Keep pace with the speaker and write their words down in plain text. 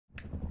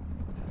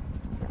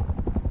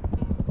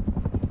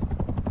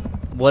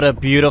What a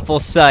beautiful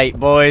sight,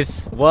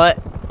 boys. What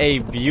a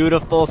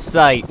beautiful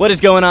sight. What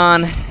is going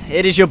on?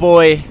 It is your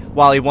boy,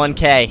 Wally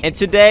 1K. And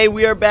today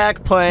we are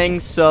back playing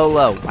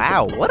solo.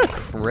 Wow, what a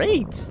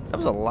crate. That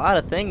was a lot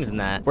of things in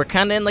that. We're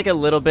kind of in like a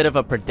little bit of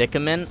a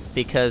predicament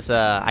because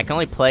I can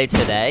only play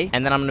today.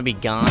 And then I'm going to be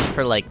gone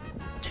for like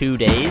 2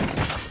 days.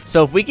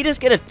 So if we could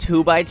just get a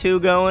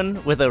 2x2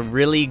 going with a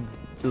really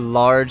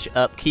large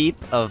upkeep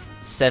of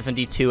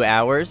 72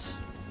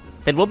 hours,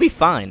 then we'll be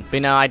fine. But you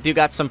know, I do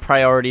got some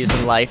priorities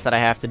in life that I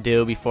have to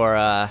do before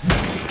no,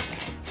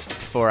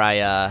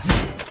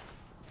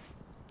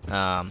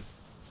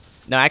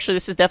 actually,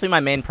 this is definitely my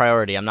main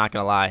priority, I'm not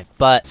gonna lie.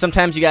 But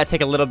sometimes you gotta take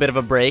a little bit of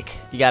a break.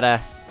 You gotta...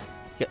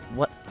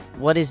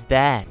 What is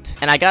that?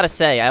 And I gotta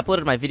say, I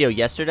uploaded my video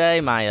yesterday,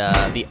 my,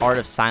 The Art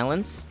of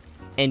Silence.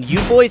 And you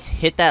boys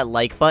hit that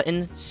like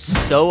button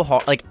so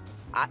hard. Like,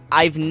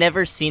 I've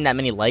never seen that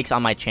many likes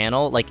on my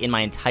channel, like, in my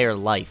entire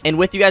life. And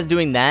with you guys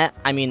doing that,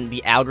 I mean,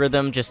 the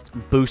algorithm just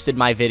boosted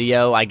my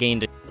video. I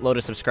gained a load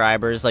of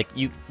subscribers. Like,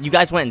 you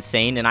guys went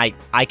insane, and I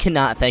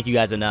cannot thank you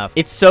guys enough.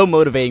 It's so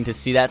motivating to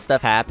see that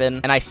stuff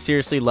happen, and I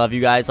seriously love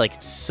you guys, like,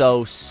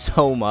 so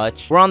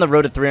much. We're on the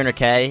road to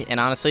 300K, and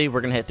honestly,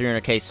 we're gonna hit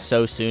 300K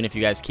so soon if you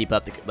guys keep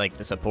up,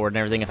 the support and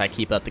everything. If I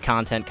keep up the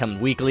content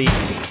coming weekly,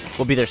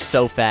 we'll be there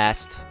so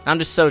fast. I'm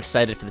just so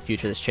excited for the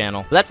future of this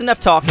channel. But that's enough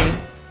talking.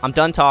 I'm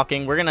done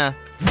talking. We're gonna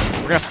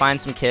find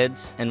some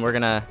kids, and we're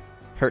gonna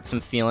hurt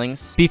some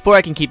feelings. Before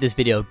I can keep this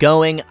video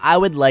going, I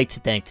would like to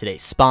thank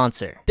today's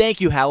sponsor.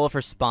 Thank you, Howl, for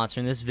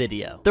sponsoring this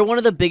video. They're one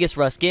of the biggest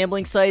Rust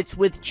gambling sites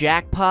with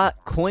jackpot,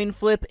 coin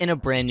flip, and a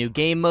brand new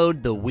game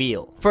mode, The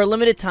Wheel. For a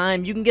limited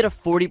time, you can get a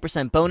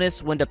 40%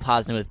 bonus when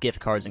depositing with gift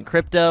cards and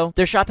crypto.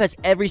 Their shop has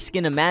every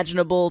skin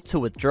imaginable to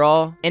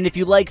withdraw, and if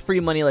you like free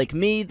money like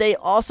me, they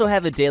also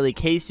have a daily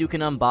case you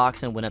can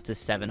unbox and win up to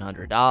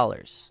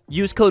 $700.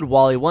 Use code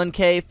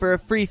WALLY1K for a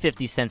free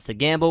 50 cents to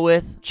gamble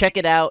with. Check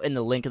it out in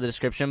the link in the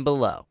description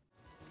below.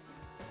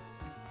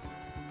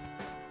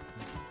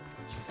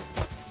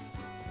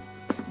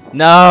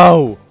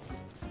 No!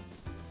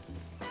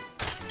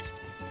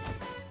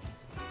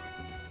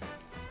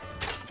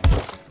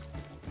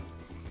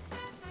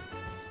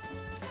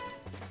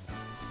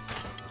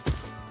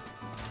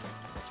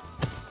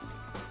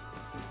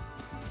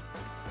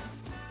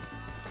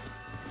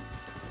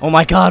 Oh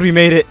my god, we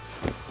made it!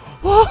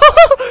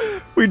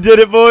 We did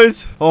it,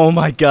 boys! Oh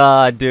my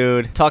god,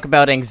 dude. Talk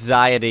about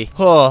anxiety.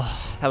 Oh,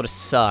 that would've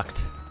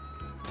sucked.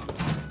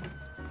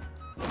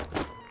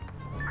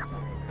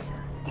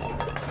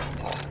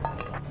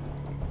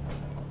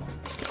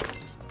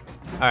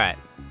 Alright.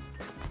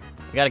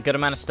 We got a good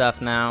amount of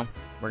stuff now.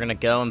 We're gonna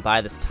go and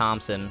buy this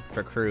Thompson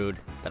for crude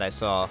that I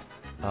saw.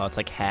 Oh, it's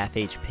like half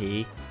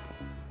HP.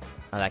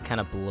 Oh, that kind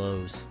of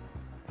blows.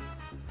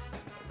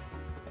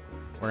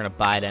 We're gonna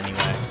buy it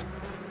anyway.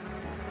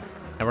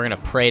 And we're gonna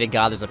pray to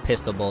God there's a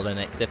pistol bullet in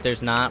it, because if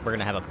there's not, we're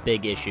gonna have a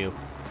big issue.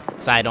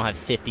 Because I don't have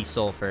 50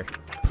 sulfur.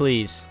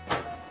 Please.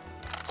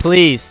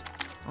 Please.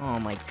 Oh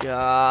my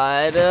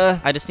god.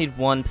 I just need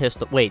one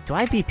pistol. Wait, do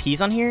I have BPs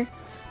on here?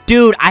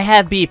 Dude, I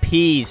have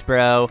BPs,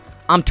 bro.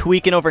 I'm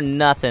tweaking over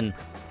nothing.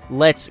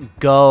 Let's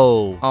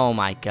go. Oh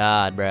my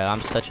god, bro.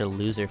 I'm such a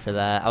loser for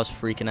that. I was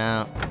freaking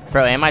out.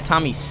 Bro, am I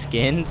Tommy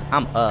skinned?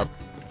 I'm up.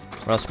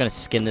 We're also gonna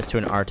skin this to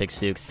an Arctic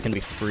suit, 'cause it's gonna be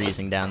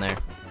freezing down there.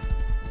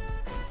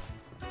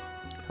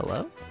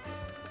 Hello?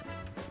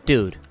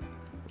 Dude.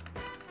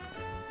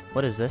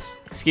 What is this?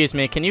 Excuse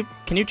me, can you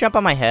jump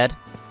on my head?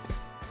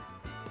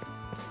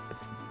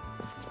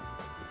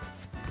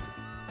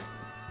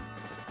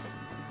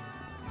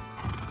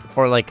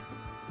 Or, like,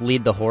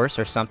 lead the horse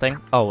or something.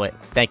 Oh, wait.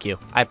 Thank you.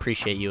 I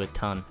appreciate you a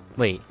ton.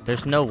 Wait,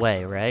 there's no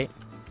way, right?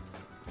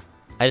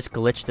 I just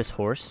glitched this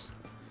horse?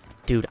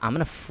 Dude, I'm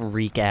gonna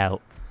freak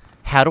out.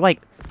 How do I...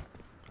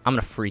 I'm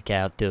gonna freak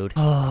out, dude.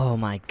 Oh,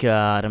 my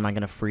God. Am I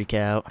gonna freak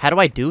out? How do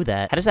I do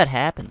that? How does that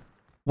happen?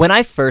 When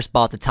I first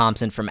bought the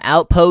Thompson from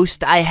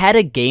Outpost, I had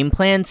a game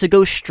plan to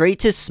go straight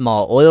to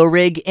small oil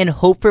rig and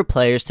hope for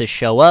players to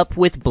show up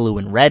with blue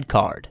and red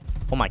card.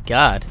 Oh, my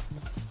God.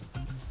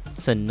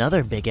 It's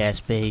another big-ass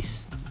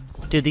base.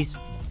 Dude,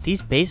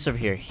 these bases over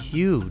here are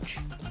huge.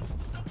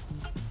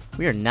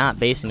 We are not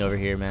basing over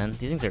here, man.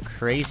 These things are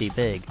crazy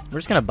big. We're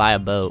just gonna buy a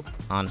boat,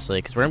 honestly,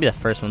 because we're gonna be the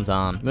first ones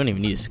on. We don't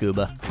even need a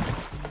scuba.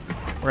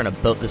 We're gonna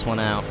boat this one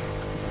out.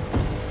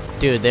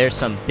 Dude, there's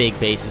some big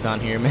bases on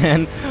here,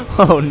 man.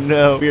 Oh,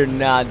 no. We are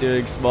not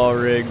doing small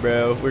rig,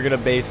 bro. We're gonna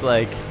base,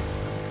 like,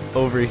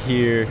 over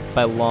here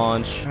by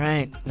launch.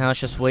 Alright, now let's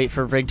just wait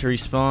for rig to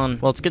respawn.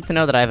 Well, it's good to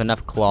know that I have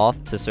enough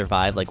cloth to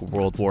survive, like,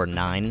 World War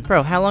IX.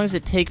 Bro, how long does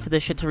it take for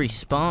this shit to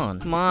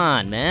respawn? Come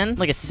on, man. I'm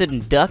like a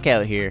sitting duck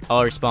out here. Oh,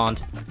 it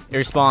respawned. It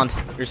respawned.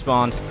 It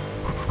respawned.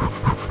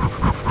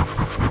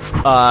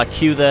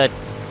 Cue the,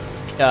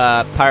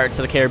 Pirates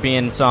of the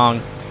Caribbean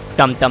song.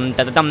 Dum dum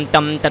da da dum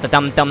dum da da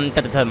dum dum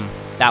da da dum.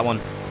 That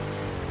one.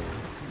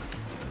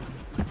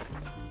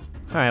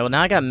 Alright, well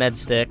now I got med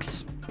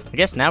sticks. I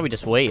guess now we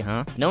just wait,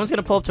 huh? No one's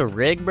gonna pull up to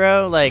rig,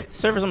 bro? Like, the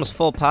server's almost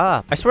full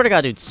pop. I swear to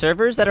God, dude,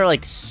 servers that are,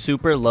 like,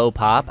 super low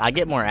pop, I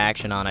get more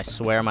action on, I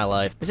swear on my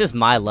life. This is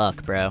my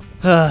luck, bro.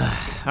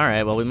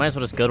 Alright, well, we might as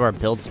well just go to our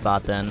build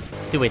spot then.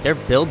 Dude, wait, they're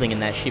building in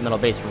that sheet metal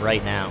base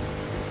right now.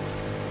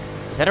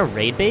 Is that a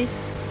raid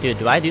base? Dude,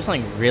 do I do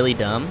something really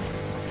dumb?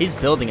 He's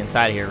building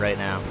inside of here right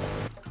now.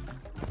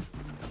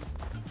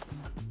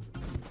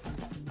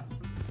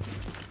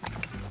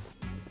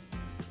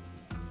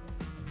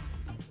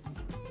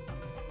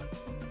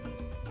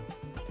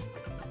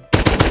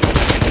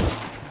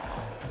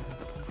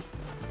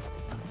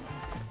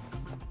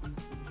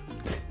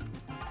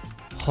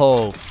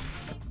 Oh,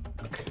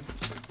 fuck.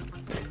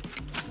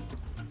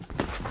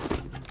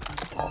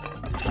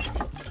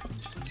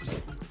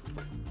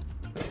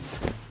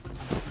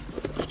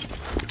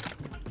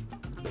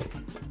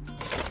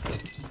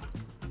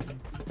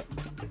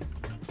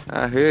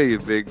 I hear you,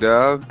 big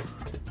dog.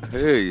 I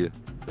hear you.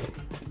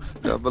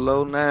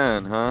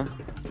 009, huh?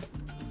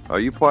 Are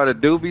you part of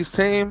Doobie's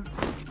team?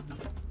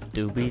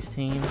 Doobie's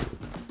team?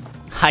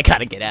 I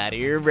gotta get out of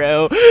here,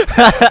 bro.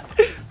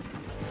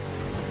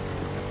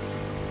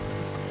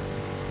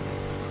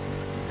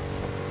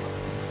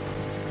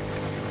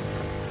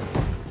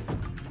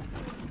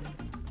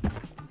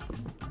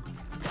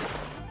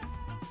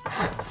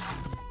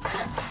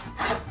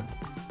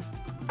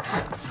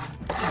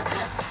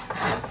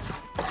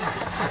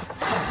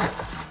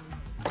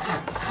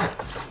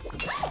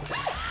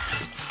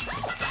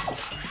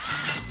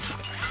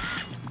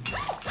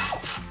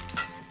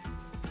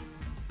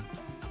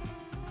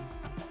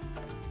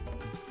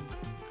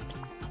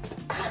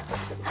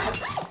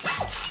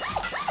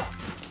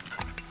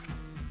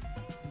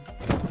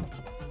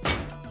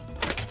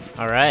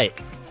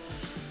 Alright.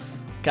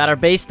 Got our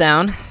base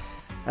down.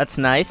 That's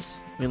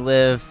nice. We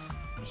live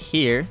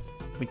here.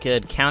 We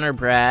could counter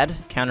Brad,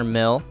 counter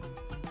Mill.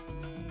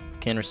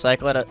 Can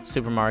recycle at a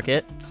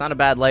supermarket. It's not a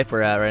bad life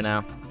we're at right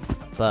now.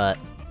 But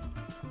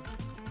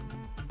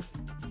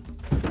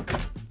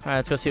alright,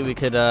 let's go see what we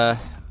could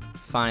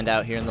find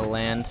out here in the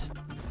land.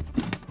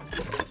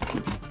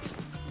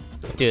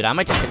 Dude, I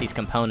might just get these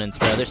components,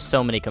 bro. There's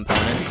so many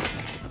components.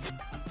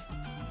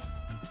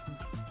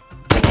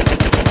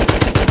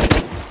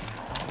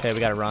 Okay, we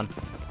gotta run.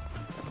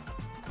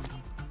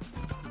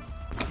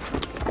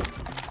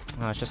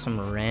 Oh, it's just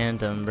some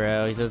random,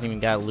 bro. He doesn't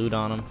even got loot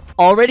on him.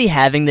 Already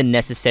having the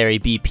necessary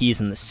BPs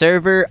in the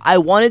server, I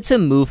wanted to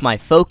move my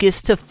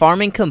focus to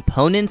farming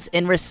components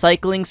and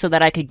recycling so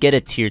that I could get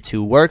a tier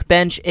 2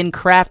 workbench and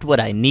craft what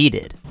I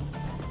needed.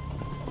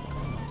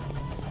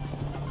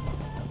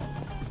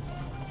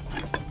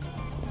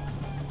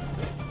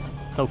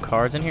 No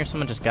cards in here?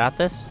 Someone just got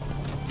this?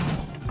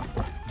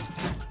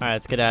 Alright,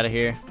 let's get out of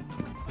here.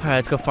 Alright,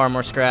 let's go farm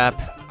more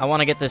scrap. I want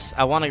to get this,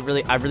 I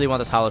really want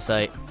this hollow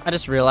sight. I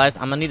just realized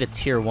I'm gonna need a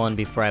tier 1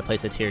 before I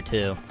place a tier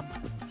 2.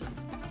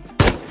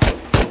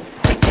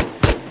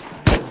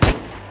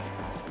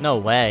 No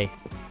way.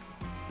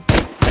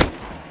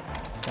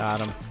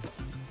 Got him.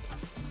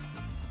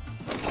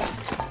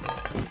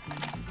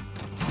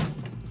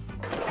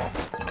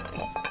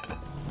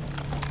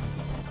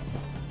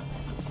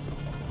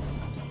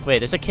 Wait,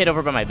 there's a kid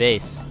over by my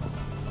base.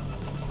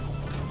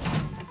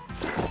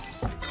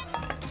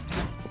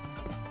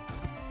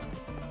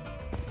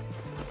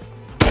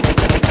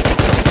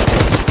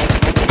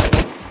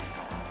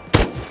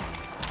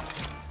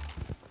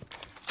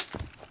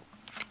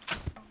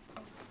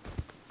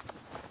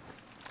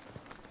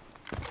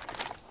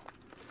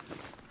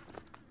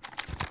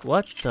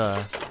 What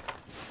the?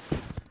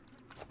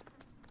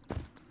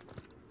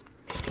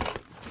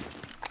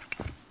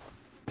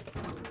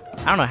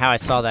 I don't know how I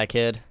saw that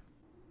kid.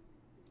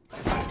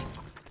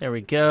 There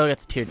we go, got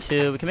the tier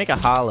 2. We can make a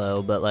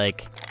hollow, but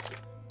like,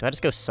 do I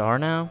just go SAR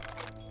now?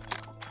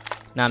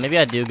 Nah, maybe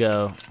I do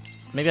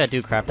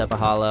craft up a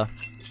hollow.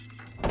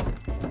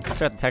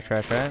 Still got the tech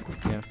trash, right?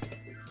 Yeah.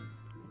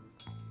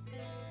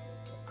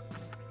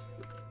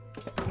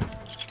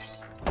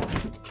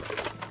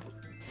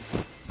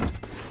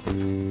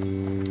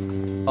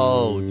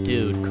 Oh,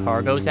 dude,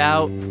 cargo's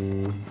out.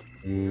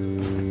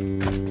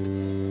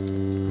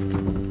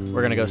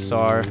 We're gonna go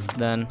SAR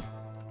then.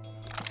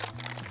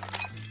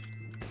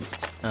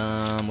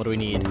 What do we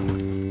need?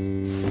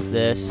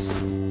 This,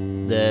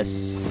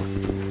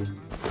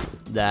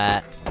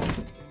 that.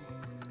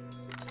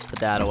 Put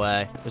that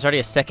away. There's already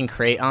a second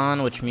crate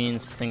on, which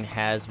means this thing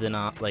has been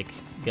like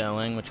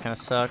going, which kind of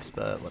sucks,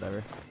 but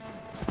whatever.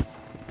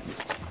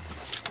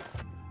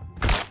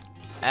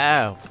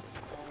 Ow.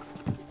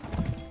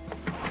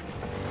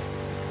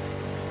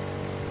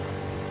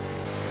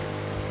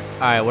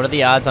 Alright, what are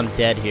the odds I'm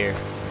dead here?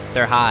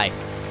 They're high.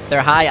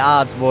 They're high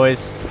odds,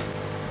 boys.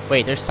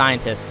 Wait, there's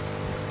scientists.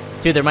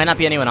 Dude, there might not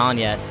be anyone on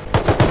yet.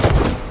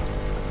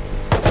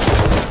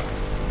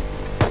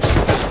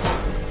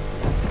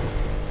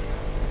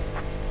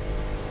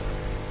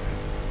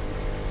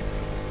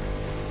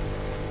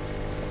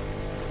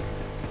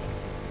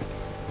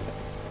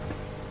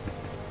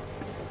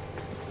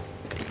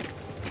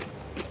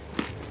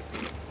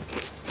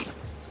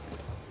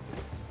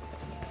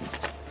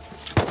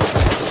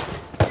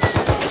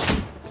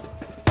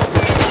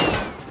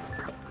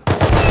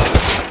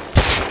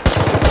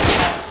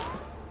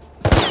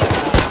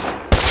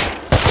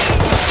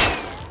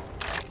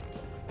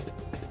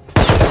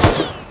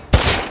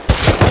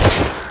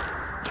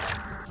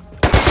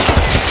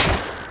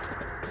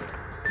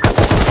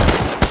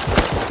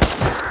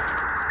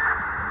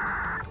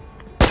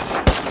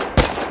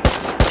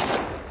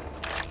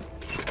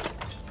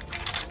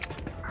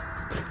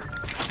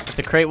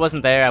 crate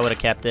wasn't there, I would have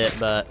kept it,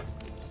 but...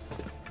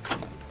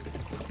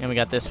 And we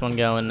got this one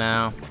going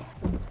now.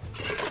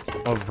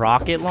 A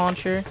rocket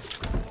launcher?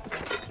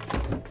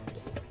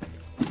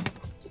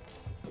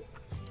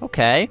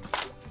 Okay.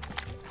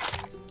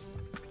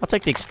 I'll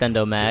take the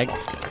extendo mag.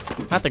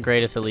 Not the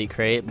greatest elite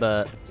crate,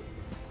 but...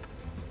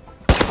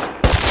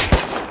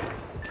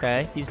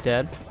 Okay, he's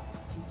dead.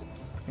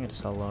 I think I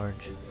just saw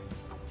large.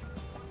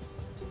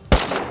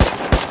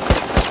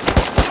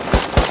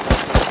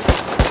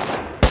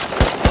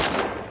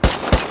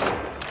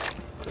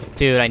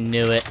 Dude, I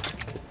knew it.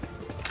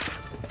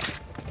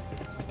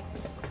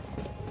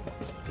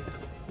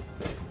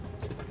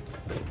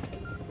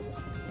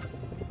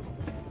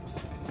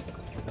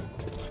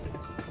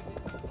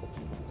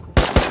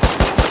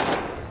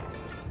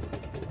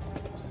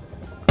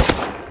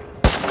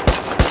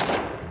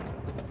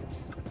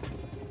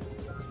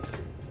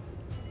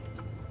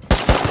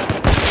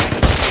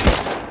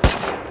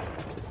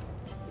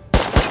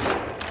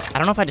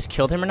 I don't know if I just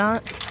killed him or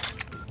not.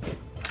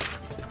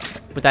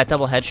 With that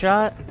double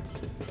headshot.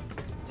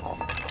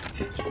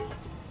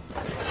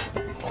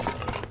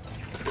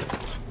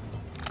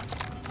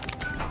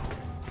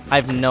 I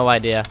have no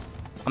idea.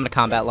 I'm gonna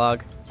combat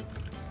log.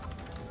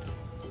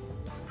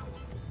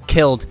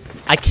 Killed.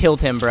 I killed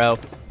him, bro.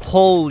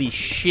 Holy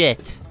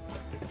shit.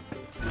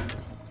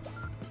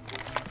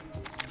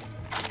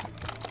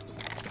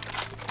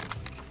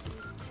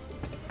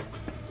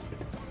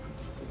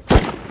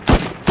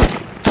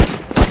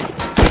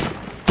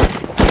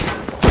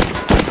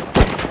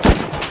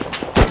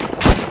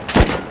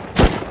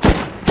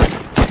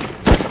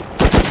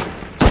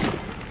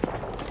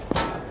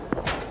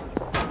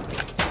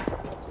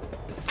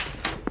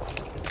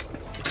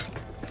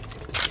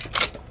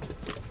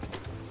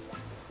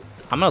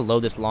 I'm gonna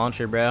load this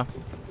launcher, bro.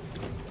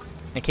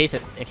 In case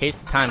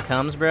the time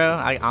comes, bro.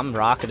 I'm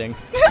rocketing.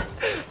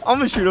 I'm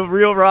gonna shoot a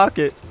real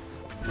rocket.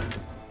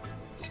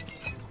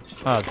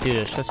 Oh, dude,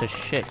 it's just a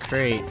shit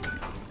crate.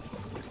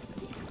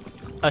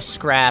 A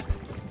scrap.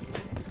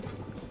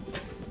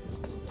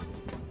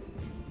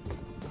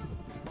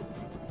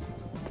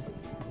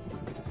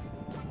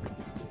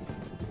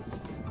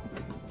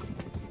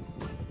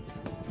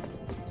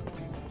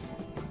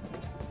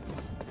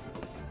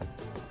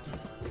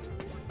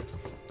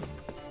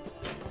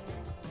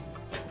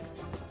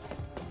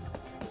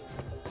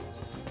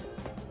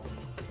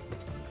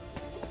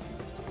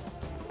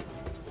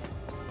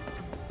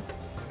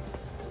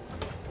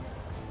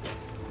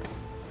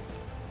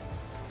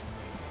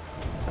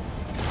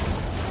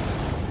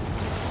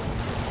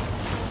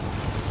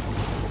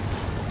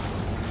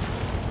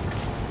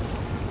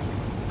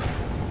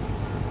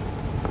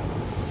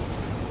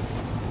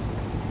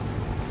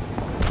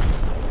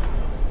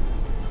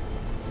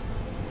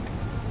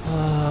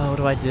 What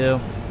do I do?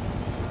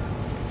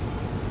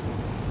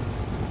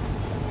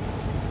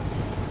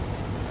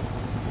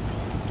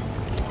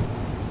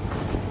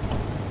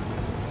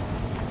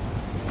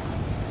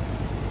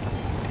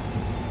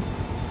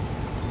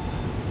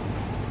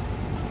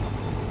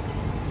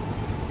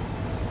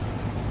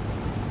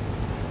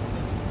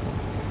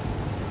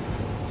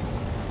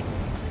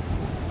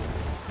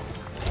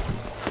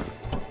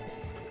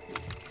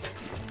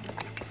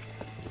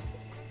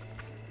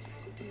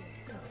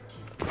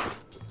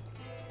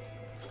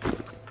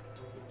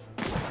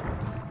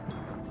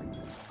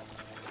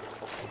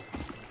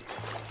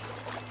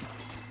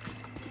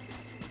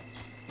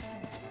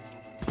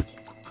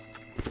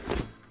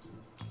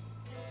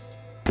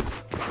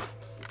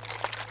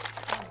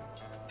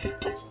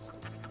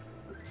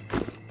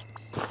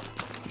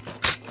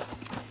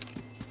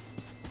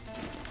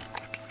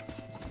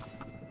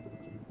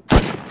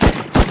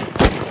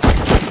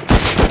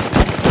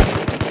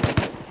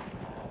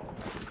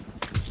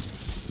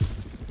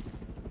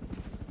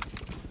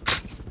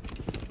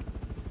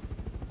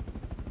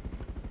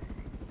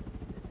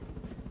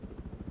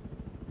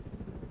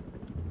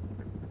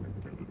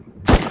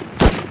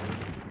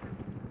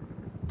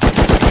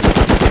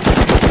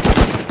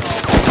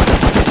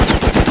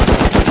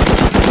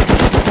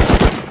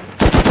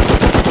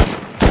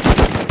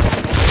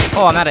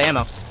 Oh, I'm out of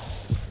ammo.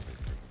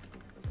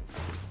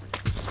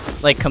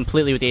 Like,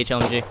 completely with the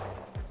HLMG.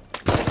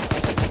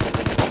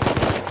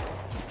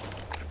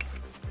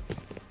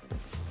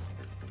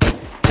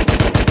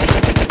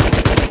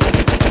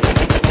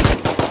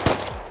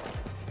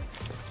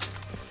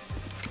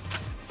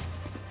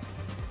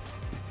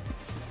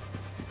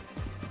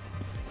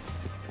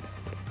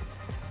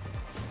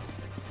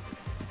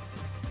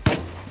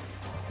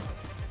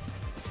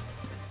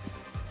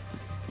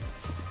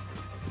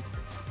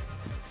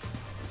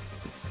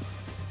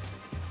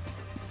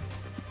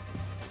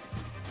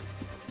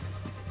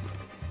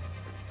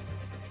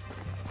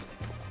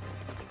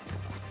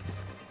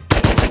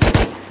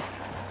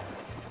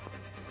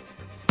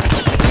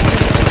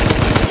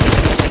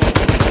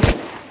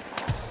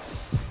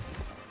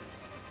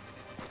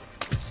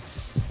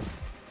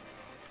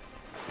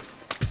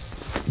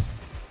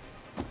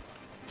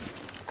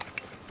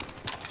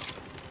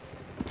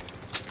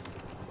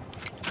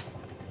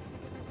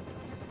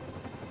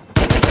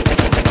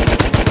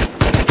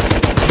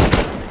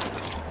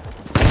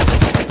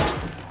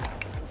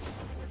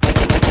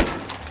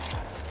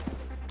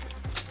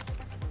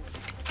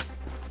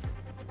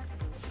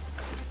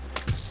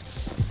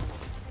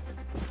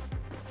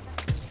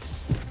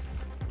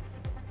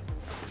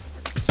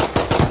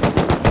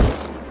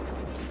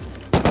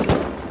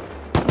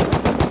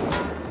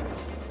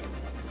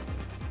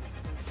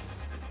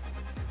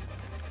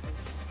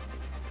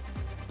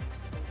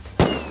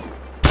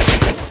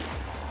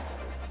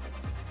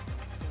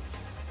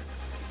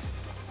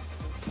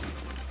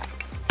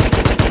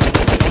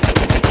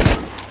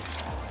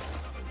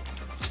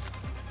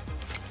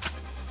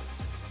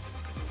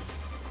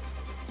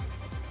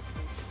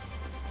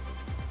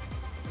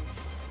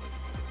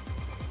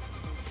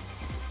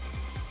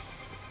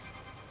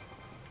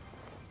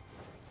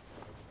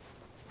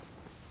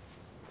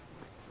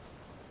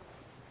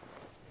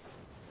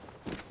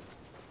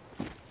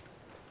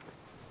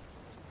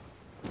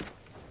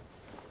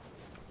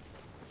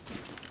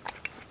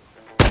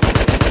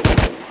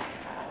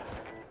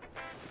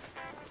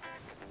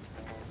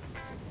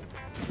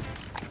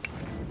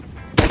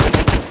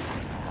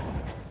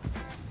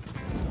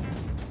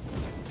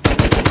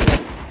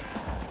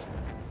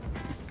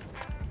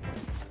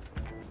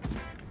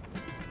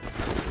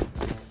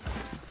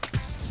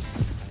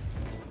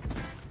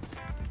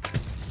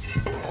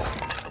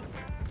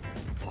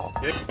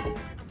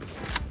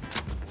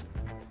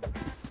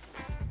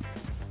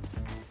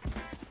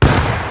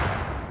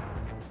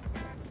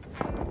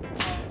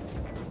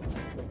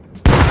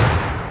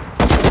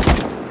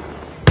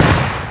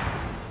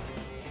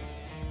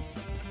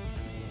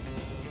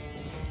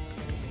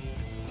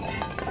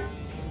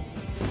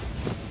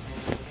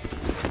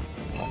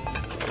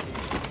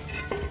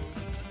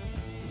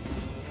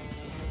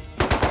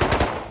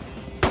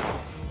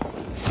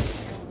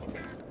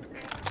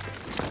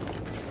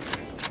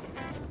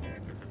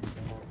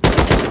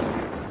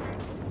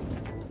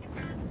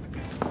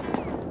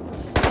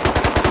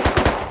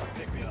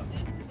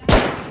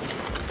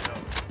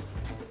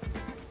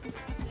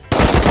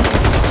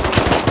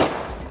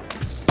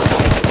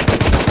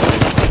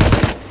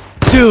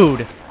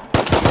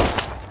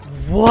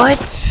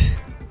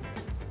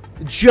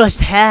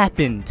 just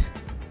happened?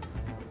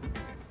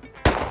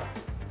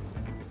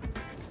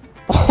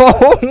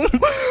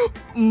 Oh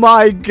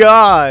my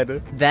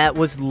god. That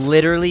was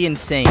literally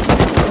insane.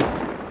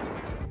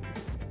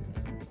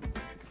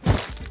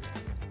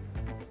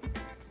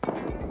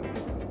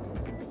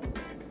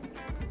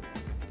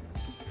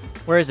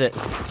 Where is it?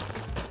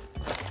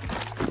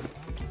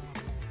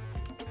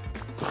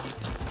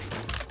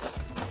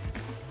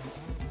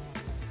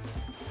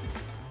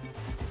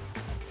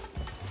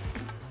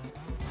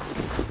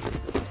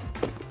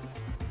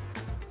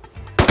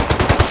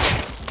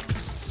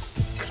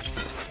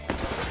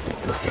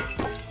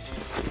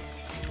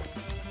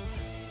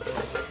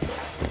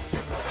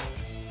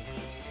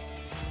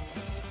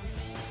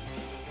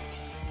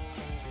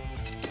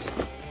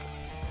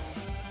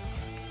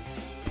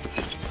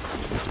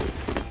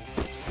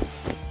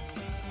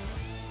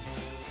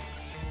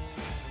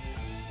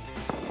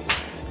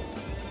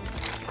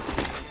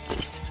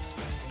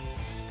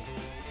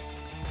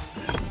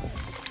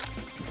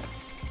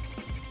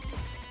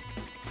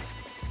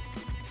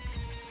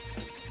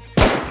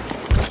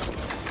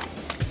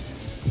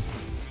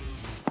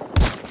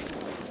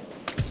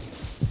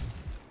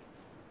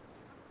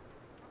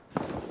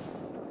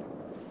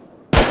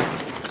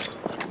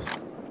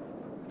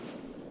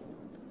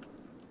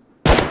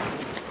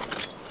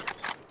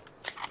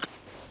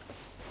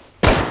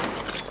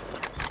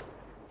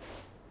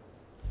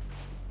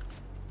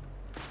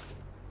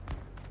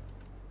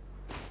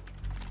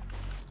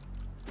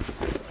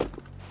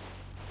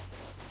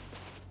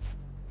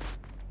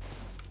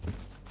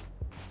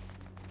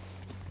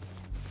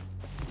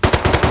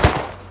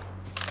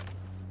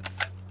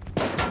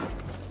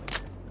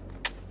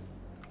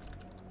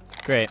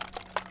 Great.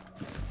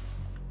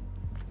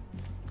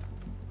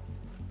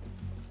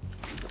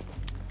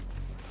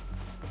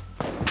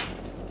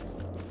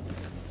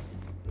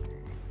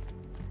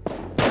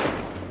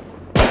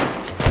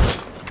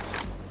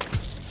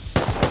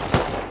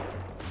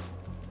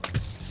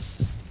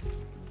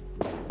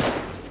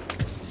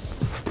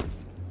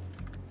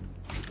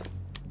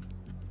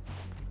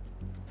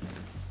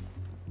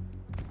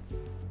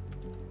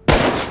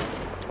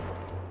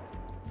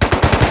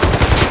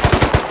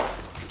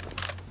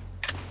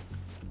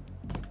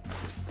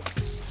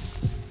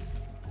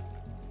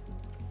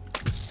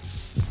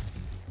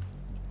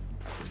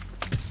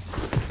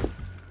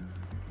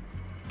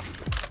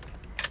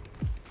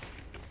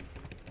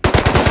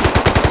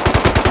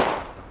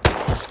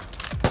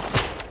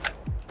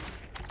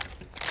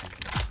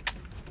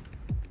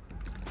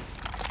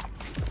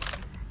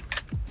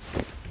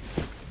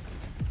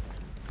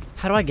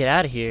 How do I get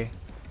out of here?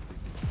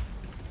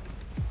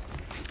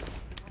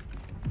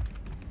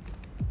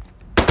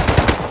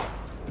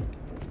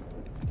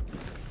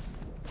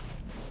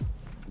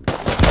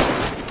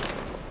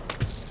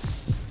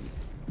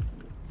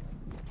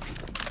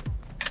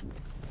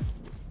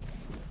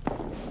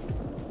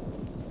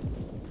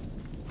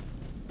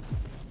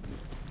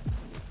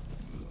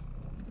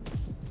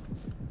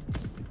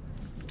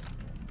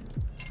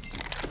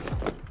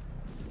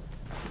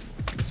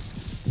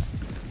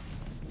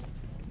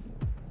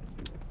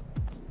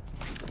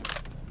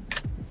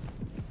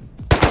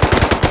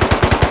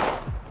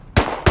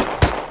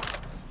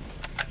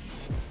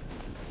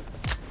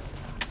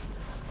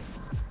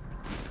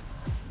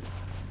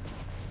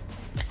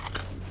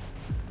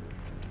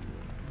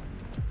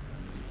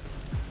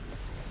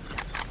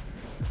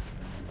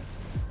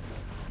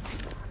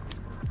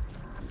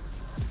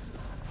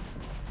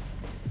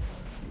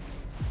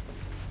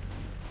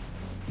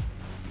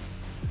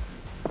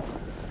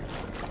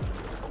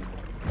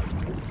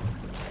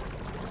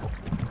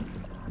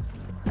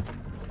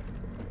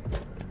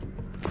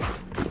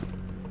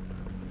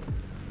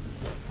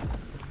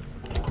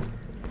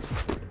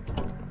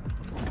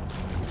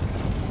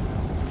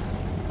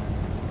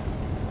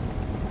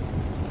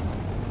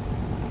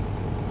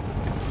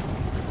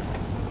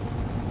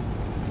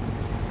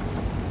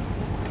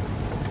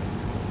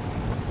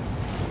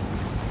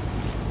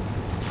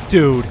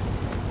 Dude.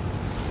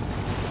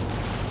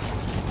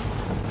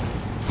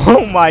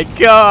 Oh my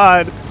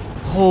god.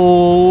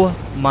 Oh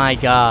my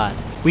god.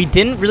 We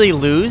didn't really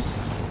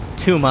lose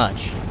too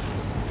much.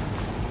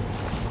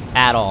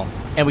 At all.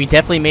 And we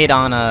definitely made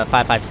on a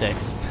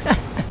 556.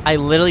 I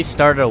literally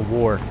started a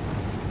war.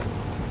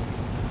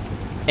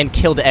 And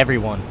killed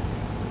everyone.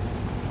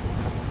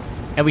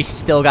 And we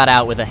still got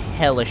out with a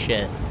hell of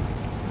shit.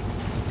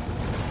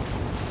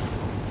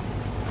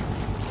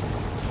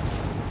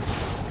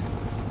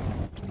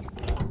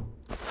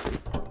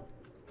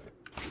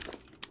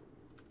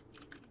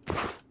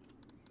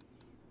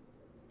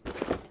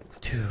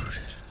 Dude.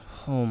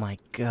 Oh my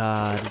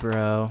god,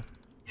 bro.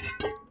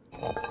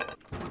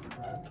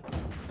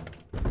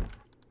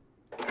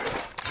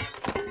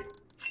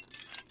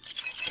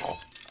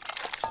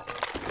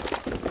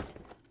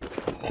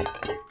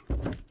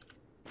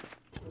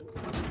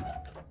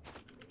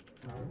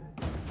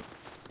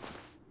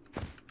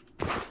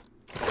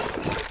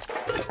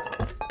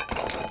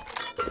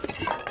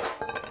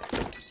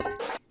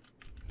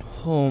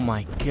 Oh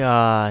my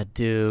god,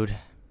 dude.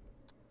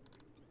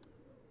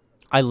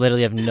 I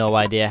literally have no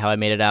idea how I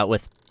made it out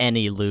with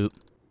any loot.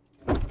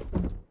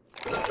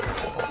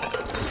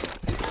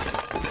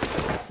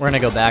 We're gonna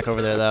go back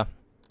over there, though.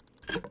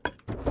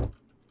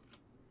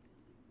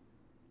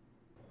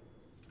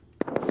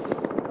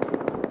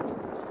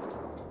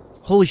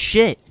 Holy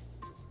shit!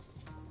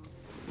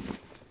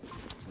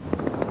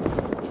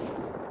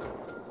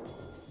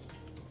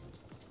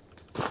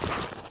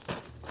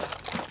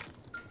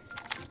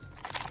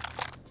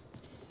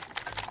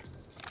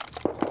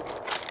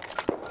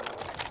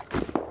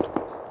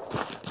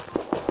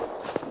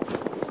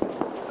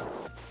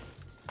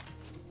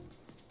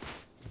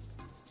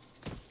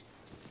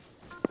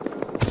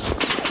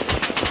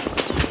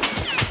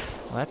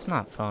 Well, that's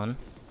not fun.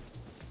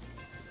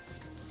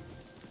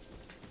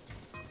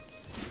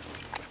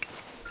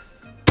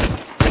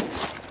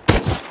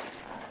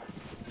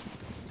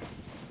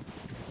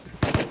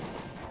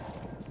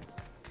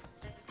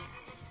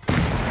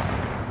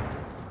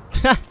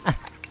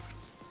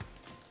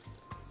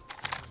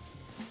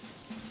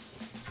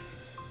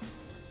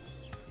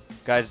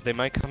 Guys, they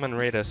might come and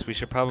raid us. We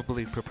should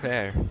probably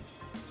prepare.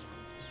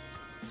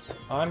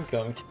 I'm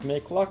going to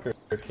make locker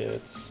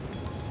kits.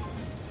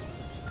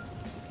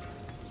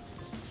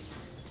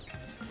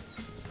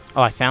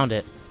 Oh, I found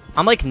it.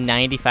 I'm like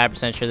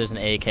 95% sure there's an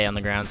AK on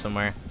the ground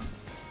somewhere.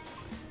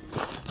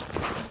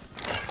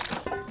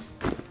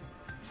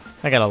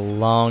 I got a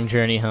long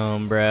journey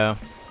home, bro.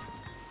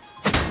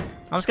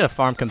 I'm just gonna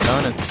farm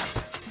components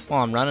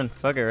while I'm running.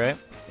 Fuck it, right?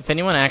 If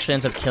anyone actually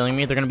ends up killing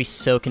me, they're gonna be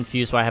so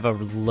confused why I have a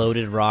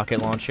loaded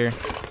rocket launcher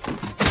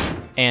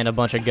and a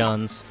bunch of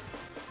guns.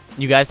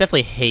 You guys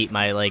definitely hate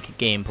my, like,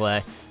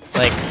 gameplay.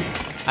 Like,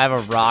 I have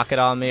a rocket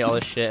on me, all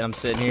this shit, and I'm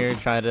sitting here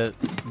trying to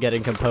get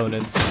in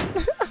components.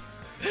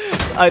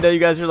 I know you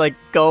guys are like,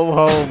 go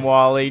home,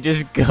 Wally.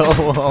 Just go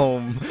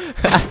home.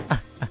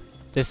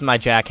 This is my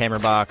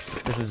jackhammer box.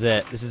 This is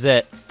it. This is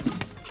it.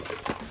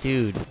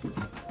 Dude.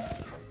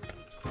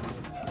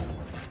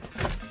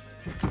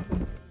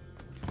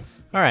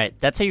 Alright,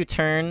 that's how you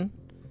turn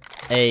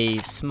a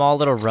small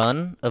little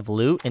run of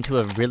loot into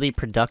a really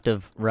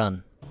productive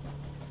run.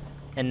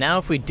 And now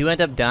if we do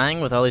end up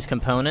dying with all these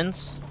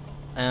components,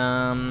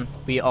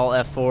 we all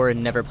F4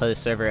 and never play the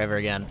server ever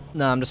again.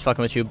 No, I'm just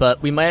fucking with you,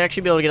 but we might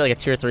actually be able to get like a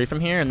tier 3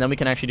 from here, and then we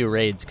can actually do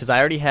raids, because I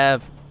already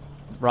have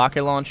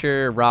rocket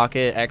launcher,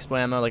 rocket, expo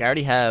ammo, like I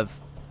already have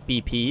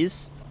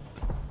BPs.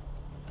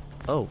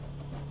 Oh.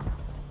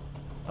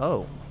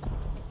 Oh.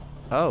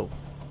 Oh.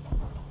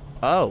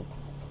 Oh.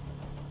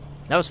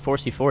 That was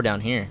 4C4 down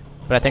here.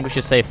 But I think we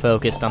should stay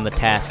focused on the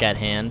task at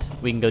hand.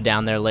 We can go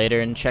down there later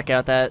and check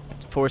out that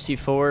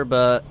 4C4,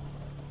 but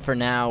for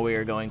now we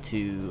are going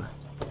to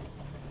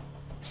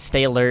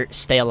stay alert,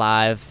 stay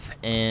alive,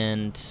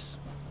 and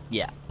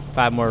yeah.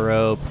 5 more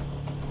rope.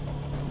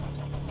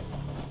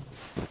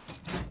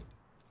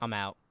 I'm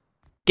out.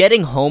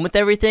 Getting home with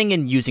everything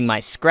and using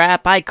my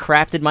scrap, I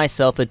crafted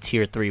myself a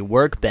tier 3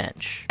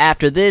 workbench.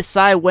 After this,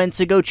 I went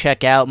to go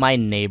check out my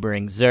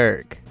neighboring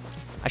Zerg.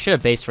 I should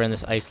have base friend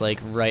this ice lake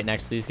right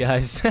next to these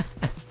guys.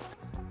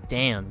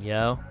 Damn,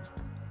 yo.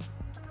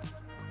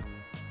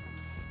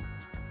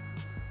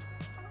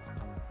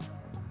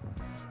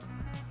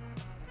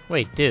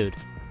 Wait, dude.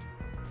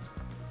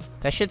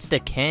 That shit's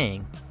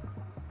decaying.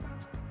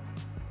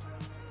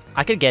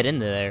 I could get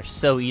into there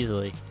so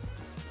easily.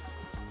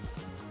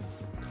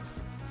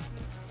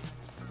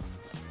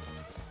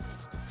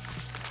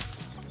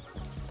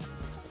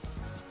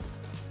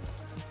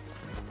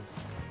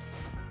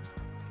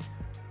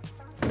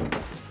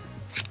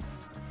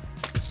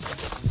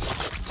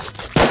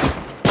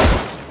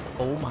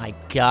 Oh my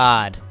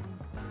god.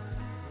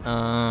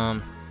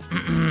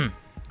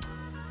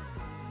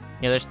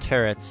 Yeah, there's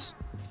turrets.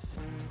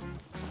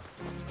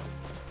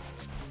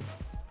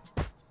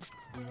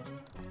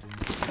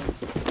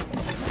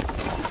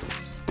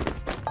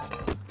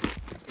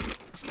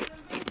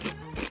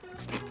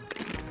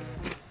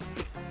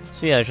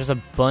 So yeah, there's just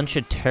a bunch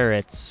of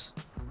turrets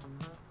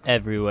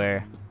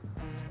everywhere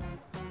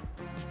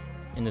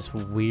in this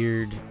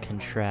weird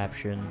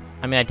contraption.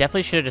 I mean, I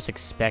definitely should have just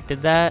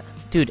expected that.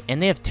 Dude,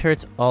 and they have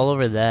turrets all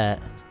over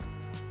that.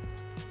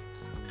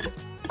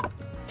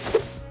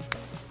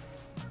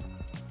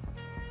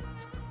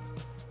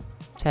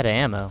 It's out of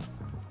ammo.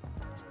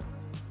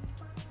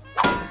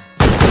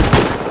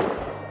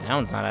 That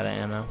one's not out of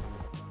ammo.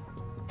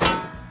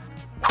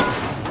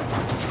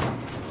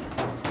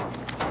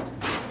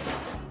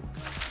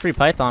 Free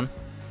Python.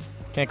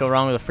 Can't go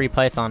wrong with a free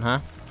Python, huh?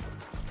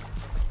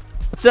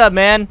 What's up,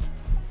 man?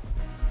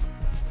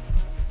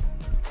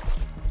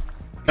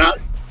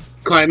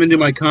 Climb into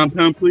my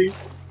compound, please.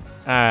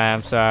 Alright,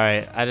 I'm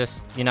sorry. I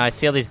just, you know, I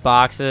see all these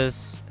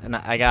boxes, and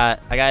I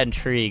got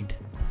intrigued.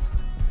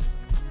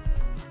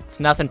 It's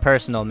nothing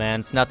personal,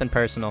 man. It's nothing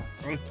personal.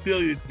 I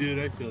feel you, dude.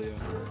 I feel you.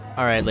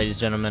 Alright, ladies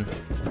and gentlemen.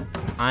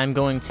 I'm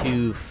going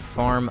to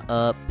farm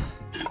up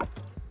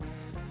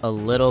a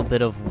little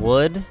bit of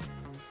wood,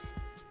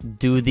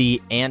 do the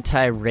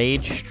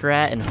anti-rage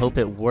strat, and hope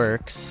it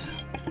works.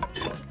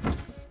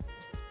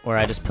 Or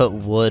I just put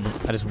wood,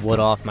 I just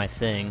wood off my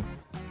thing.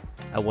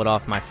 I would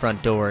off my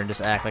front door and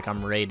just act like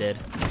I'm raided.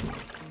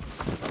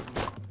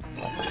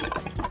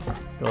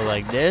 Go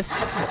like this.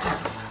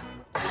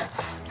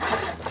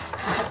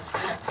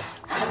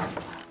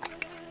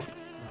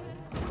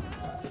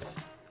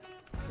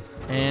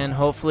 And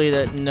hopefully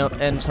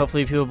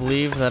hopefully people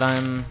believe that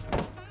I'm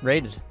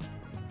raided.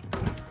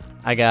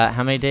 I got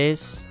how many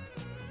days?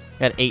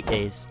 I got 8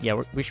 days.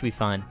 Yeah, we should be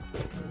fine.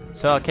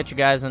 So I'll catch you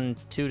guys in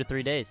 2 to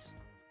 3 days.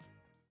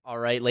 All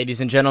right,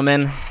 ladies and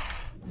gentlemen,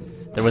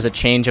 there was a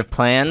change of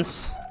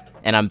plans,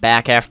 and I'm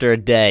back after a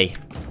day,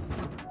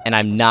 and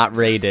I'm not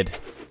raided.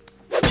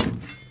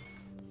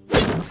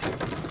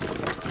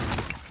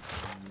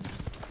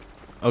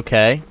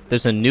 Okay,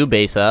 there's a new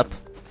base up.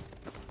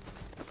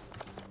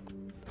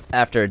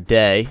 After a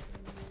day.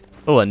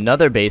 Oh,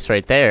 another base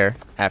right there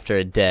after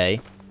a day.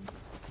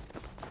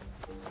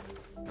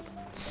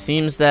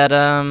 Seems that,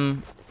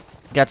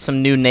 got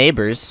some new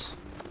neighbors.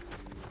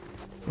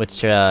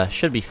 Which,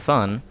 should be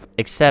fun.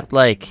 Except,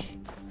 like,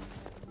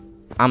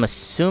 I'm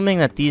assuming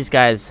that these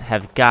guys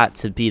have got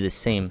to be the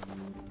same.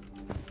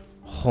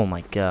 Oh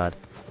my god.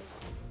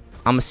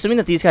 I'm assuming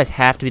that these guys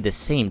have to be the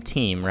same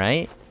team,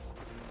 right?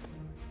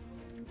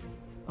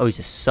 Oh, he's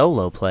a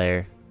solo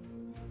player.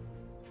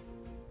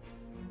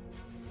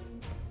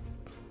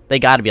 They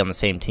gotta be on the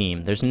same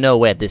team. There's no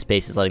way this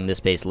base is letting this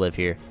base live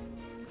here.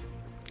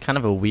 Kind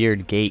of a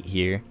weird gate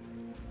here.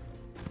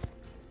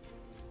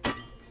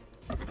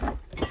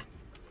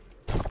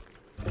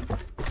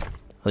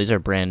 Oh, these are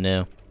brand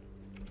new.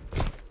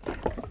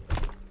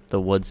 The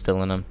wood's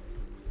still in them.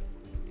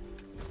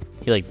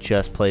 He like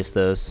just placed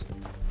those.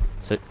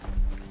 So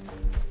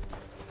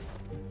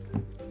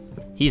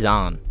he's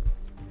on.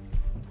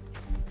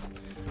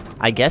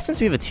 I guess since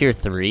we have a tier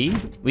 3,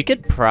 we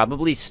could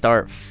probably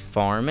start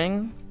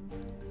farming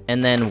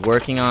and then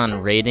working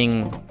on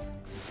raiding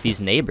these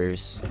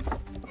neighbors,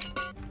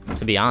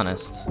 to be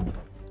honest.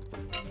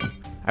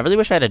 I really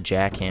wish I had a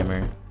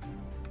jackhammer.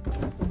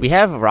 We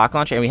have a rocket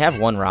launcher, and we have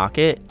 1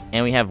 rocket,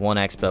 and we have 1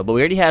 expo, but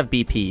we already have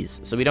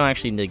BPs, so we don't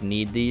actually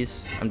need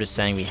these. I'm just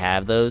saying we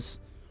have those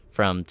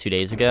from 2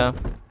 days ago.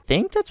 I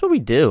think that's what we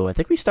do. I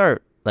think we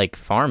start, like,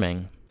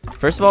 farming.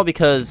 First of all,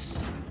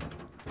 because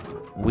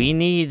we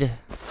need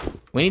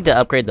to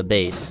upgrade the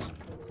base.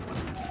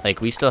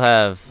 Like, we still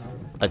have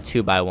a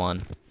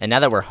 2x1. And now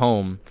that we're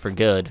home for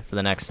good for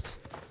the next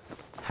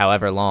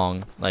however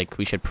long, like,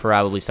 we should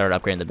probably start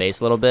upgrading the base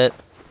a little bit.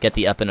 Get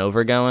the up and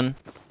over going.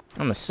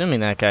 I'm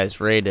assuming that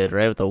guy's raided,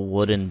 right? With the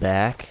wooden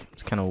back.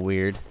 It's kind of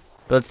weird.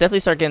 But let's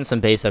definitely start getting some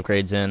base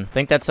upgrades in. I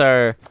think that's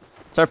our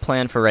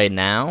plan for right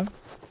now.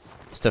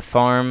 Is to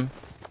farm,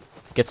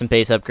 get some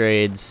base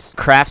upgrades,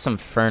 craft some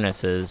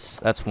furnaces.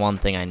 That's one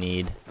thing I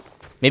need.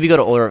 Maybe go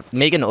to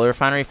make an oil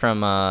refinery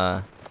from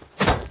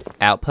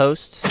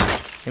Outpost.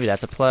 Maybe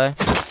that's a play.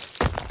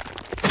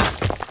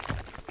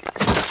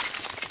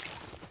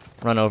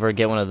 Run over,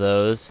 get one of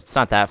those. It's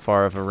not that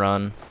far of a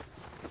run.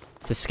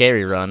 It's a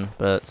scary run,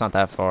 but it's not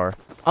that far.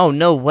 Oh,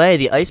 no way.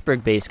 The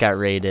iceberg base got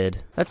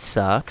raided. That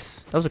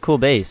sucks. That was a cool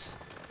base.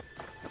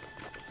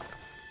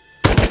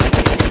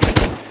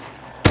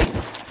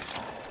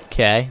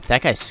 Okay,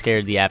 that guy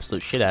scared the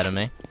absolute shit out of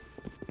me.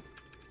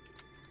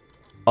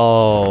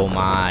 Oh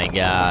my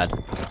god.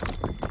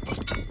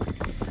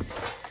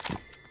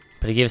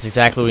 But he gave us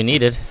exactly what we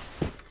needed.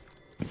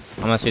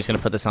 I'm honestly just gonna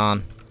put this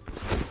on.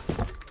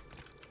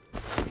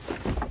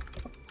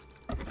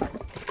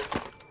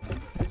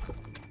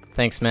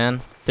 Thanks,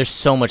 man. There's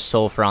so much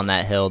sulfur on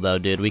that hill, though,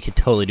 dude. We could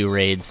totally do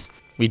raids.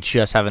 We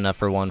just have enough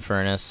for 1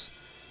 furnace.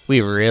 We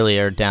really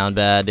are down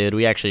bad, dude.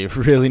 We actually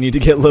really need to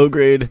get low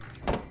grade.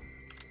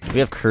 We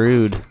have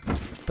crude,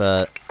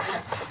 but...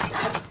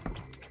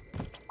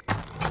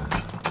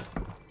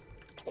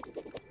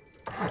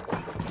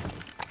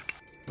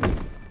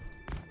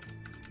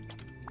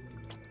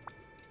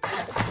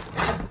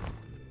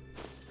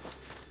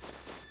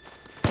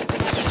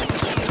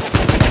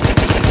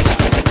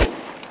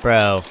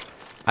 Bro,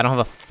 I don't have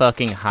a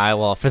fucking high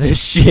wall for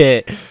this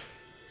shit.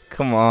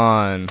 Come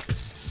on.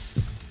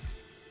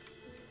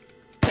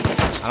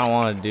 I don't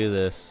want to do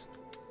this.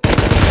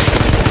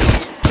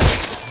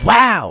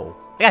 Wow!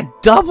 I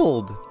got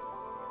doubled!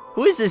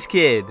 Who is this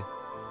kid?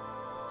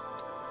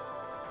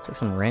 It's like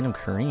some random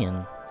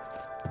Korean.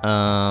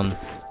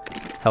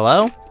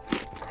 Hello?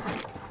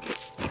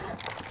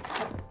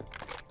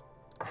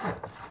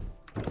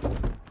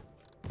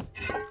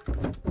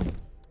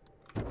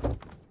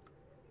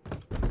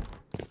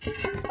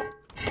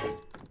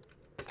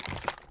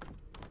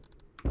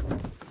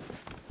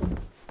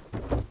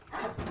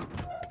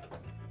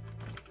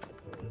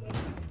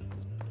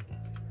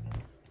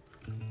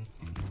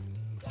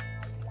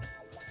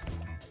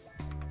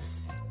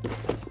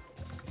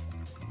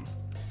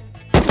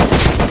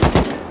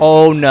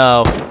 Oh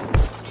no.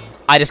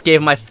 I just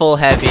gave him my full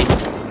heavy.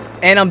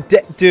 And I'm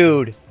dead.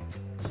 Dude.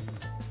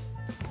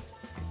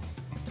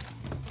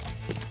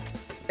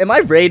 Am I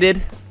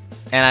raided?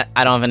 And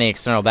I don't have any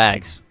external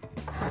bags.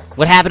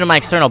 What happened to my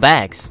external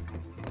bags?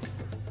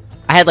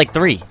 I had like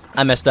 3.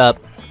 I messed up.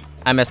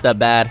 I messed up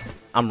bad.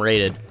 I'm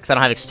raided. Because I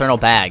don't have external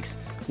bags.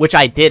 which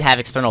I did have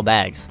external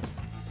bags.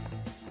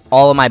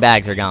 All of my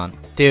bags are gone.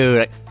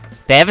 Dude,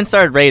 they haven't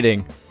started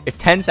raiding. It's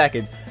 10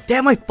 seconds. They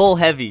have my full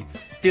heavy.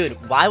 Dude,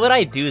 why would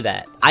I do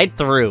that? I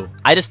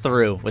just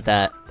threw with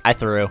that. I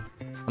threw.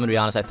 I'm gonna be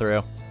honest, I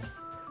threw.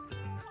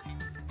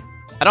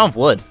 I don't have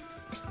wood.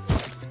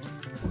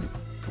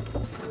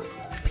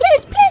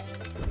 Please, please.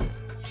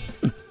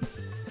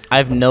 I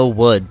have no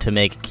wood to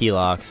make key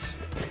locks.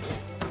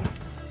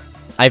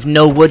 I have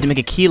no wood to make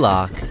a key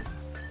lock.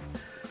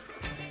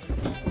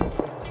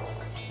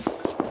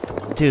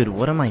 Dude,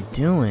 what am I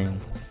doing?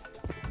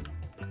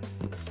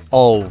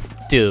 Oh,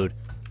 dude.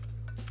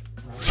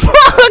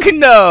 Fuck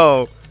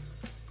no!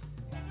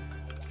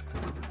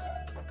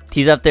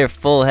 He's up there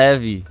full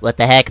heavy. What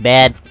the heck,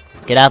 man?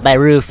 Get out my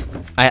roof.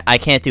 I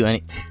can't do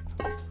any...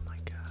 Oh my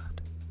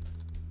god.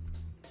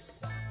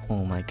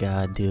 Oh my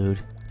god, dude.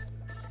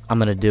 I'm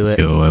gonna do it.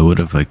 Yo, I would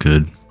if I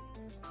could.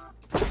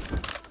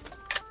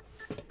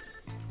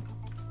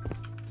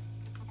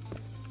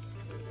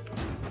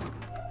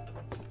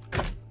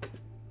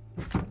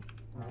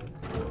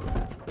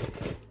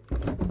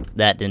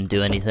 That didn't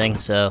do anything,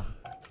 so...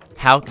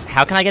 How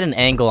can I get an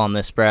angle on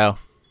this, bro?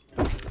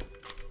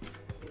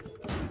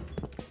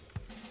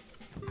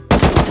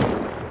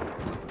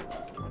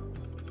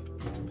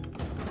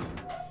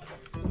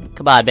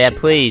 Come on, man,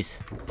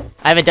 please.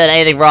 I haven't done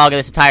anything wrong in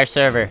this entire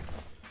server.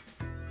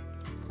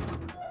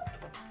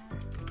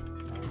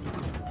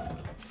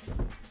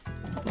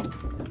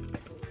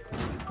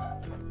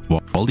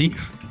 Wally?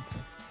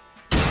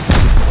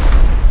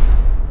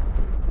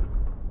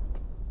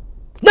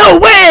 No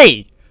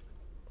way!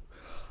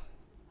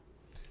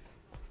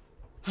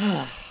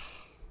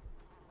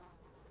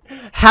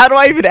 How do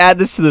I even add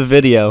this to the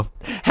video?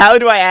 How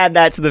do I add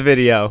that to the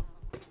video?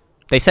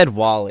 They said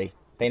Wally.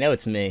 They know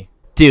it's me.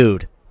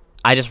 Dude,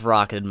 I just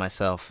rocketed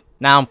myself.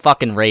 Now I'm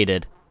fucking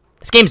raided.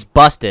 This game's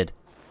busted.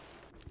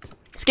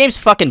 This game's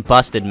fucking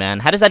busted, man.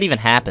 How does that even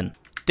happen?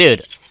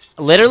 Dude,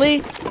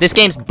 literally, this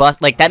game's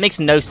like, that makes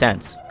no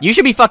sense. You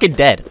should be fucking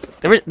dead.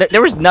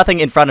 There was nothing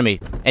in front of me.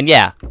 And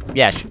yeah,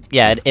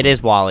 it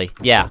is Wally.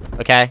 Yeah,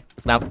 okay?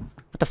 Now,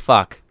 what the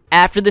fuck?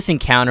 After this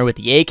encounter with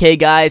the AK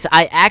guys,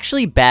 I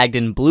actually bagged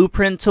in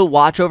Blueprint to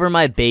watch over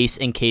my base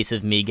in case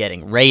of me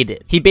getting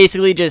raided. He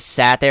basically just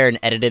sat there and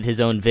edited his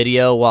own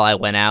video while I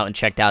went out and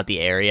checked out the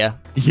area.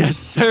 Yes,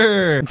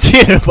 sir!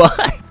 Dude,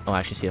 what? Oh, I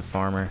actually see a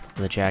farmer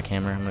with a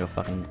jackhammer. I'm gonna go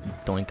fucking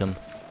doink him.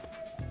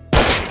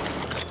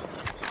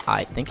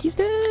 I think he's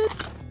dead.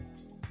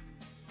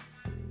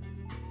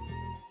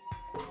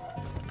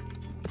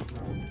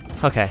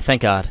 Okay,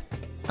 thank God.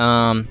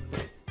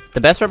 The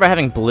best part about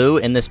having blue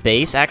in this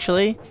base,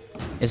 actually,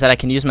 is that I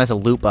can use him as a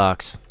loot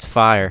box. It's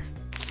fire.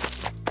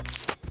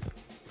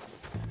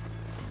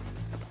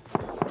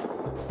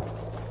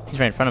 He's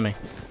right in front of me.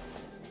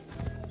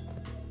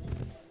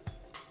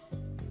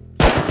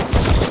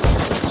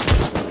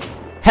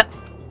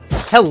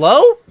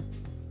 Hello?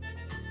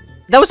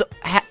 That was...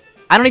 I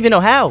don't even know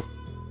how.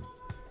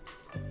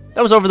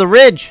 That was over the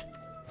ridge.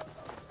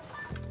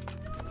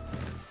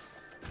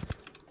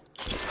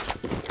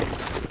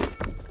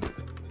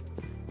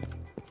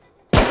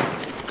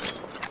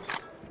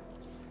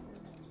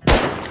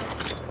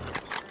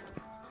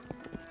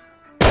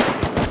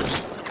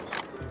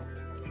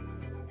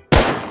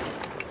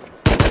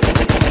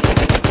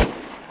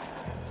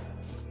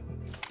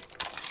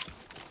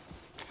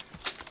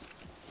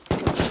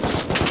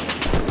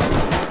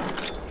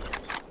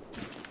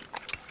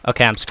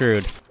 Okay, I'm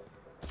screwed.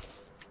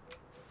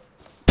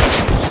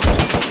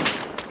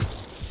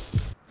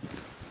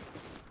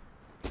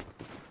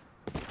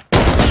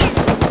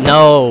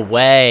 No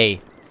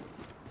way.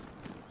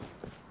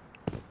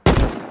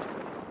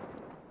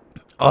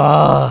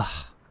 Ugh.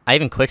 I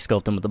even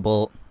quickscoped him with the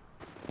bolt.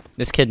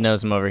 This kid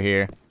knows I'm over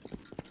here.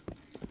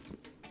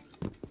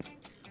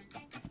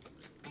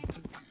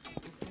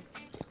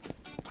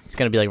 He's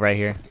gonna be like right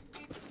here.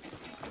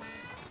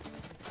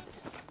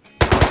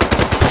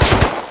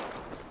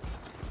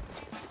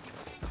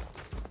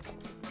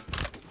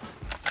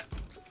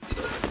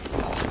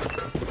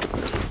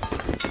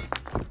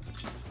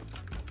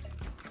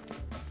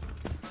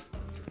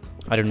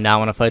 I do not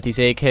want to fight these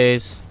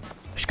AKs.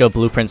 I should go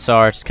Blueprint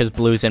Sarge, because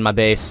Blue's in my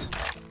base.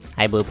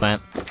 Hi, Blueprint.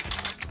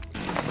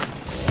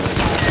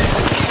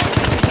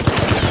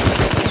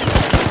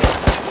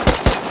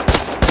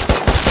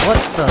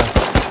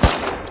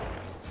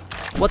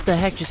 What the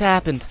heck just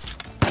happened?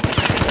 I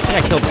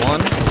think I killed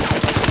one.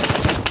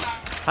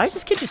 Why is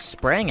this kid just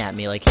spraying at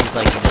me like he's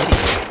like an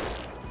idiot?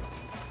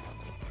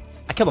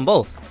 I killed them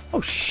both.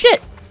 Oh shit!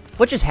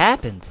 What just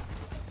happened?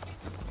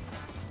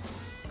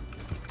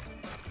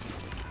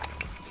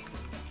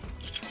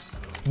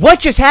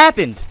 What just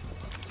happened?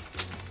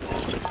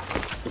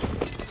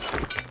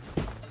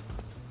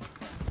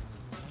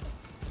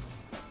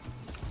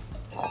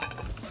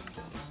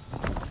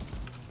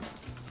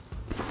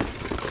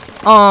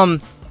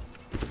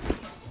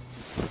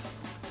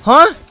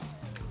 Huh?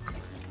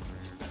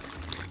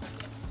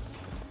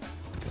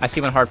 I see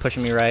one hard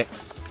pushing me right.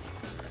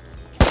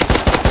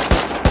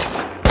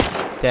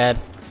 Dead.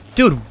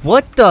 Dude,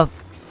 what the?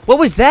 What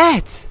was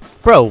that?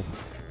 Bro,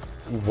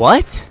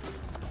 what?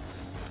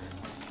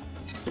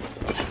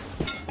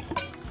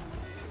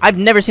 I've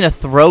never seen a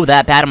throw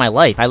that bad in my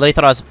life. I literally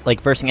thought I was,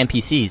 like, versing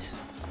NPCs.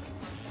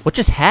 What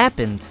just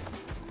happened?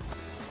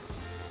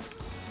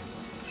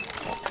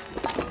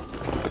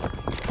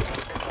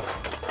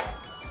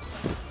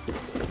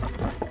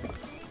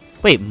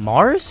 Wait,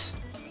 Mars?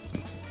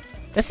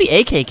 That's the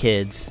AK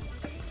kids.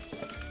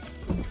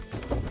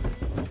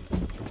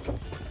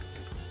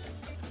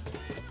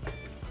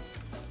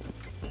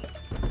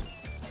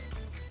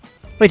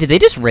 Wait, did they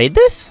just raid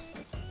this?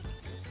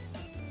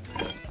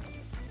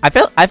 I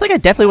feel like I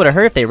definitely would have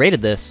heard if they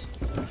raided this.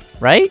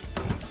 Right?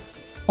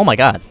 Oh my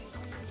god.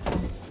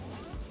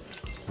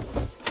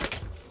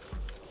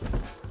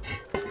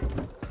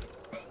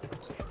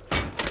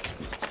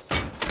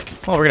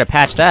 Well, we're gonna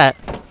patch that.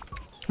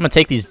 I'm gonna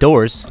take these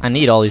doors. I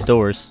need all these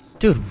doors.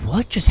 Dude,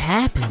 what just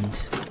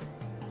happened?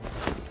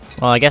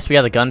 Well, I guess we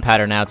have the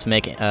gunpowder now to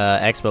make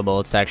expo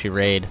bullets to actually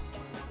raid.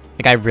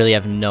 Like, I really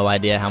have no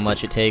idea how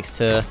much it takes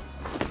to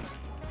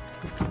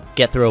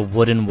get through a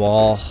wooden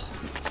wall.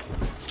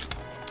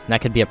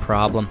 That could be a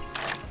problem.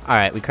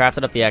 Alright, we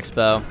crafted up the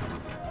expo.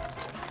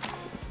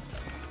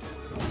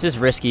 This is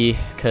risky,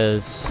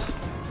 because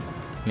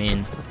I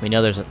mean, we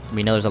know there's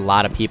a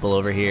lot of people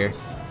over here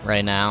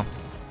right now.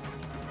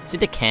 Is it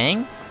the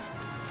Kang?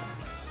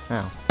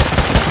 Oh.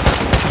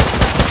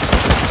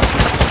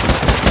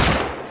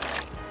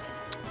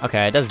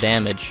 Okay, it does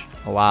damage.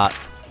 A lot.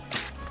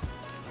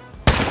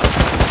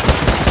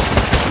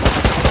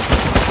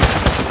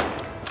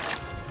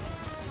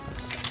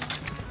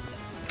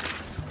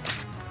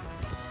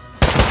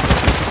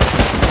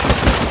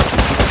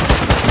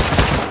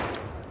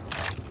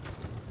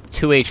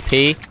 Two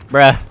HP?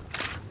 Bruh.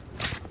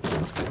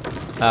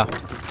 Oh.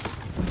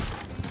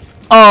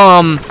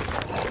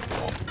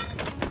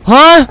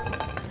 Huh?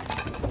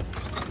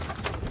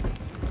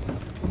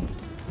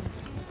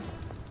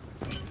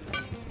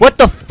 What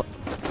the f-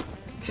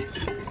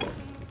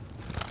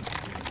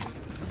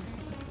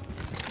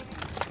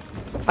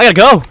 I gotta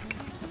go.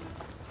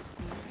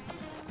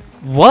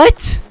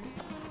 What?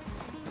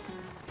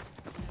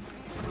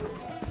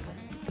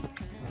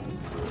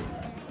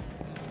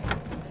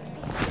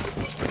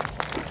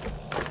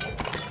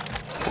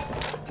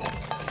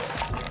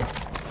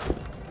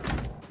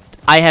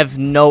 I have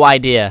no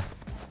idea.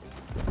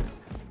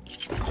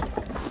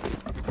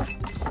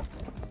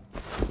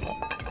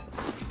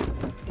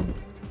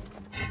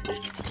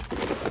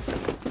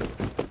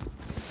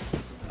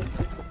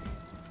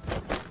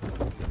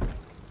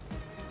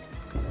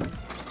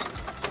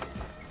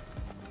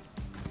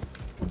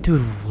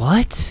 Dude,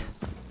 what?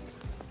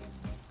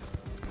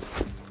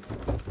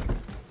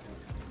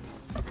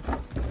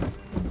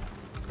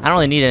 I don't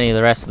really need any of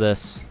the rest of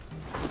this.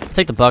 I'll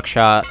take the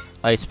buckshot,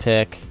 ice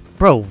pick.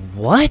 Bro,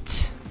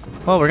 what?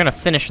 Well, we're gonna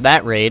finish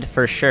that raid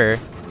for sure.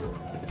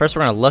 First,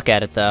 we're gonna look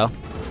at it though.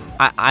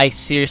 I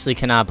seriously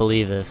cannot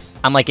believe this.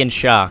 I'm like in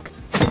shock.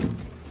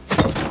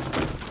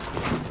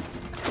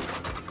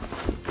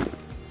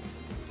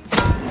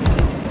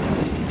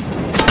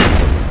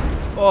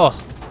 Oh,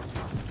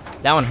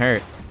 that one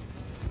hurt.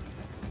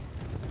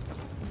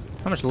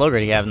 How much low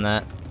grade do you have in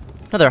that?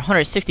 Another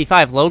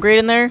 165 low grade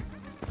in there?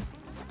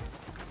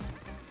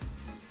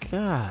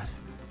 God.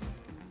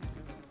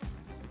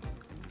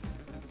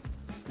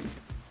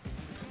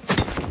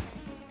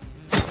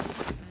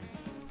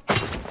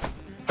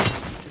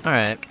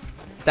 Alright.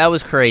 That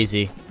was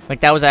crazy.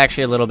 Like, that was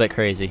actually a little bit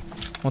crazy.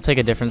 We'll take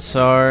a different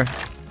SAR.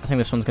 I think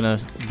this one's gonna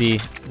be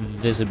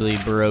visibly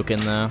broken,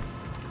 though.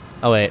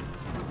 Oh, wait.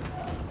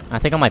 I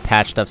think all my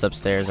patch stuff's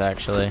upstairs,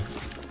 actually.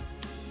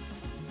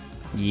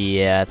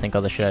 Yeah, I think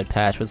all the shit I'd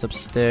patch was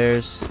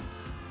upstairs.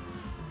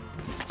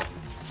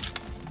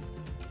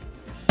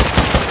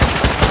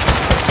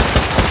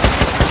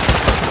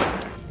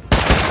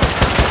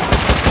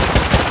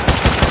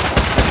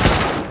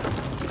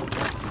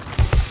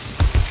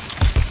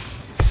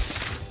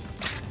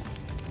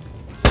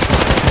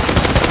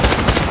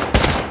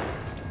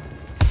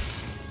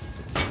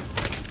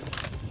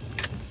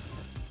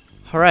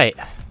 Alright.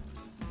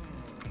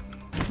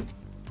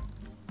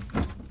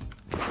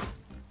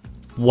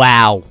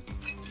 Wow.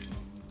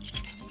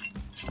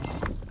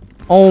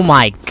 Oh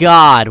my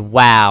god,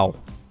 wow.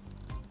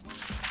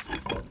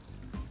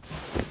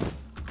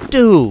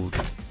 Dude.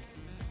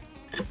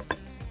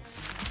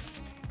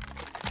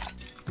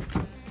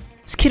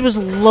 This kid was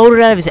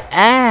loaded out of his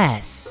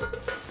ass.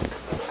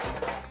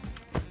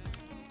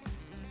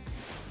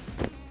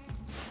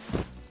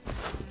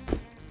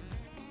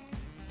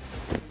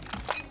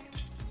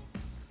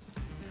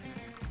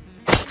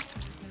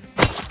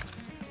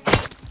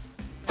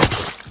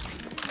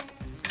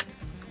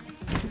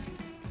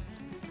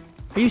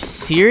 Are you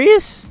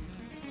serious?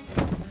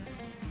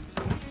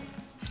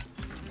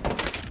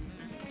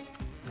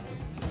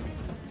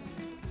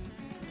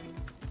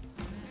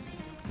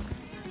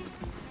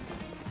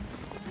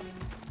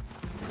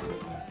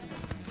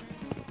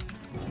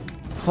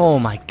 Oh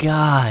my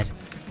god.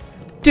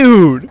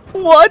 Dude,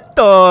 what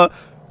the?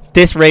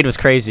 This raid was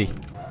crazy.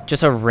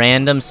 Just a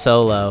random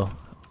solo.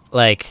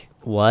 Like,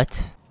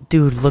 what?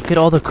 Dude, look at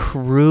all the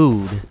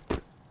crude.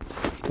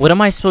 What am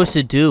I supposed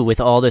to do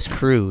with all this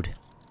crude?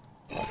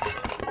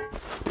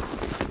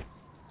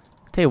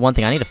 Tell you one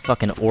thing, I need to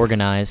fucking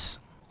organize.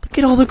 Look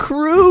at all the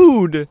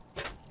crude!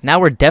 Now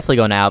we're definitely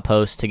going to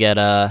Outpost to get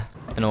an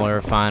oil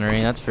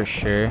refinery, that's for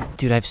sure.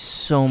 Dude, I have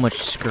so much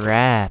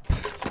scrap.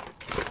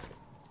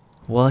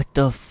 What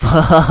the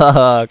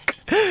fuck?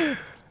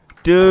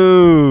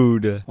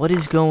 Dude, what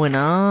is going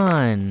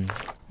on?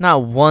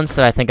 Not once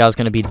did I think I was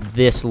gonna be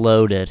this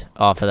loaded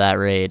off of that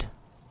raid.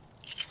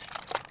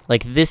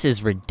 Like, this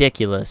is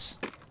ridiculous.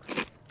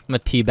 I'm gonna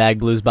teabag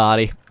Blue's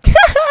body.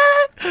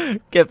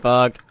 Get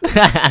fucked.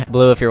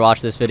 Blue, if you're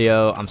watching this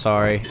video, I'm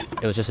sorry.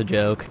 It was just a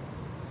joke.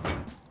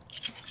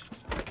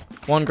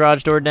 One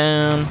garage door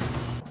down.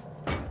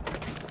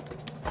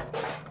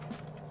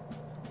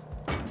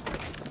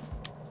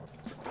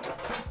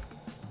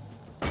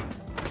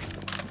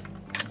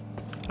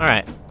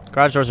 Alright,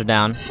 garage doors are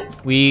down.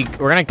 We're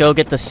gonna go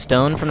get the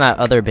stone from that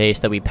other base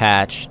that we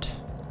patched.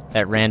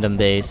 That random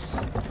base.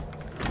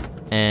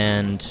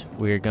 And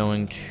we're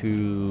going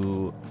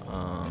to...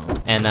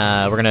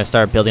 we're gonna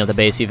start building up the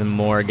base even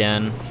more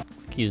again.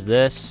 Use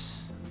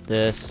this.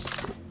 Don't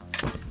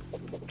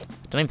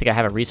even think I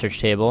have a research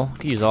table.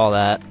 Could use all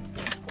that.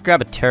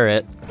 Grab a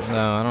turret.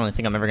 No, I don't really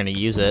think I'm ever gonna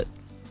use it.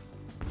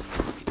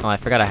 Oh, I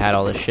forgot I had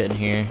all this shit in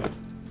here.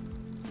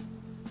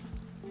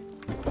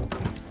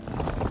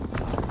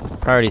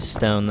 Priority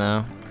stone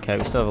though. Okay,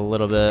 we still have a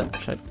little bit.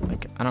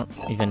 I don't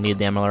even need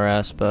the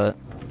MLRS, but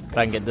if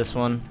I can get this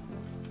one.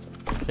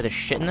 Bit of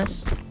shit in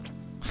this.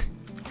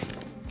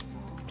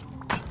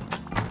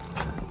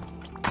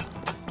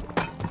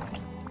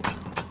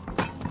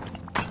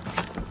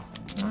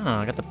 Oh,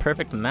 I got the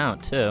perfect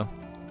amount too.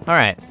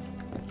 Alright.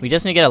 We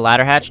just need to get a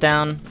ladder hatch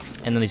down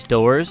and then these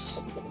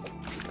doors.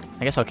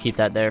 I guess I'll keep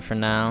that there for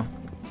now.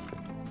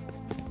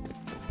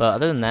 But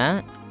other than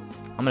that,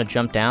 I'm gonna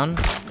jump down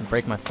and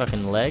break my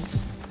fucking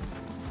legs.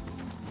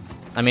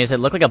 I mean, does it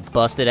look like a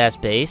busted ass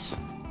base?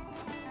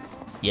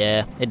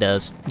 Yeah, it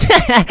does.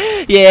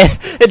 Yeah,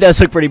 it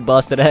does look pretty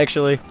busted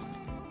actually.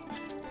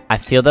 I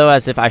feel though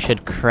as if I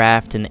should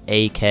craft an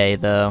AK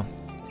though.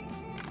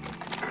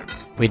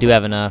 We do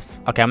have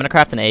enough. Okay, I'm gonna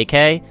craft an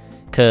AK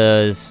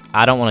because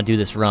I don't want to do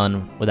this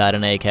run without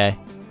an AK.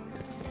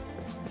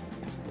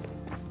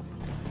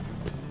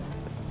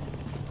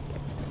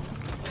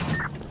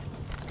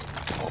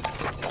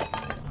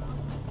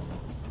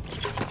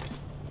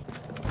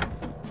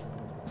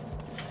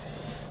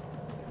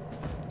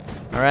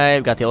 Alright,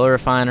 we've got the oil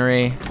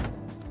refinery.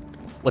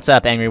 What's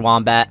up, Angry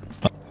Wombat?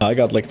 I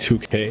got like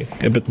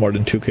 2k, a bit more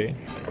than 2k.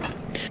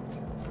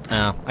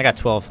 Oh, I got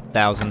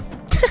 12,000.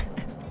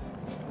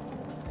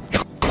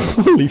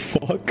 Holy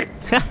fuck.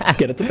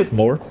 Get it a bit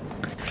more.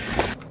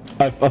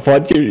 I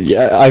thought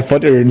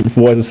your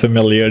voice is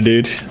familiar,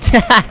 dude.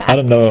 I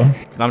don't know.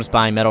 I'm just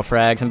buying metal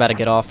frags. I'm about to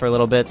get off for a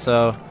little bit,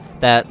 so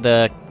that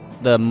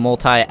the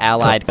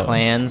multi-allied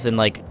clans and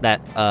like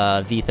that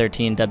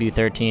V13,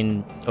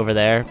 W13 over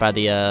there by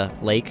the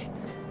lake,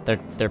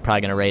 they're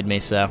probably gonna raid me.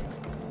 So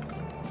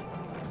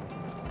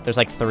there's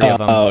like 3 of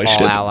them all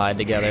allied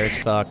together. It's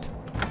fucked.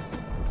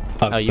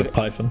 Oh, you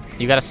Python.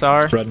 You got a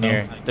SAR? Right now.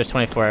 Here, there's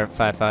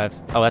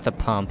 2455. Oh, that's a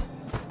pump.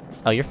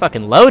 Oh, you're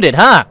fucking loaded,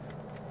 huh?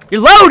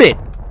 You're loaded.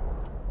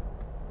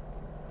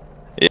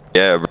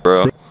 Yeah,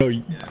 bro.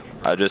 Bro,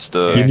 I just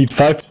you need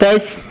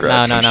 5-5?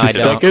 grabbed No, some I shit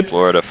don't. off the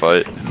floor to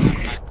fight.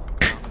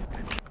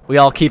 We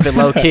all keep it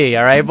low key,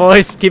 all right,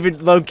 boys? Keep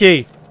it low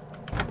key.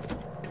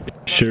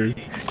 Sure.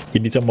 You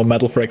need some more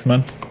metal frags,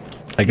 man.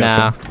 I got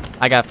some.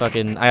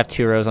 I have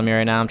 2 rows on me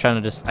right now. I'm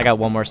trying to I got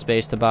 1 more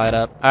space to buy it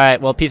up. All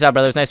right, well, peace out,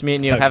 brothers. Nice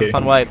meeting you. Have a Okay.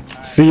 fun wipe.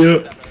 See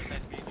you.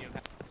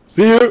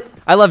 See you.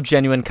 I love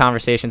genuine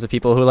conversations with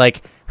people who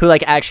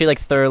actually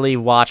thoroughly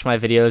watch my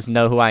videos,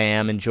 know who I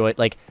am, enjoy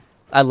like.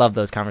 I love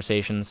those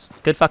conversations.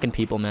 Good fucking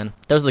people, man.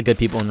 Those are the good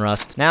people in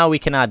Rust. Now we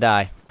cannot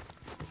die.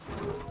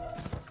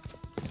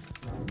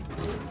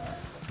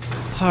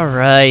 All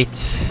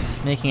right,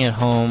 making it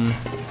home.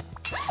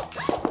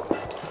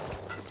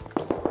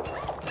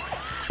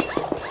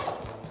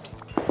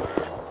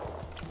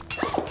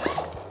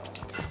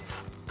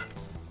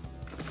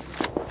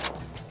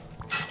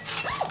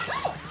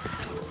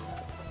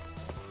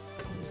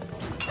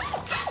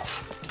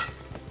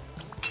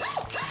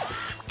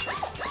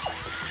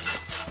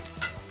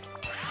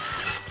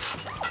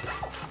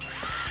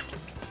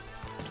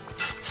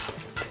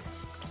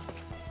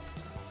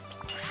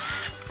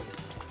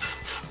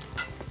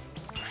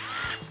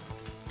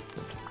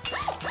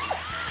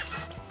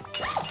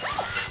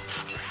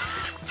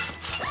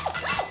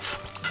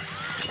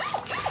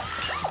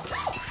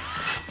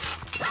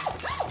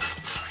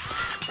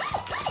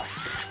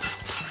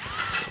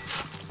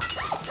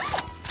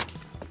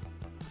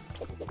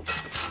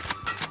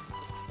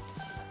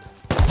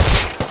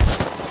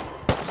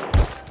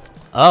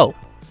 Oh.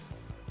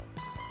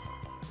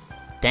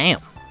 Damn.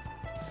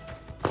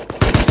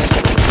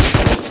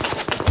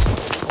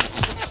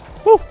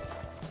 Woo.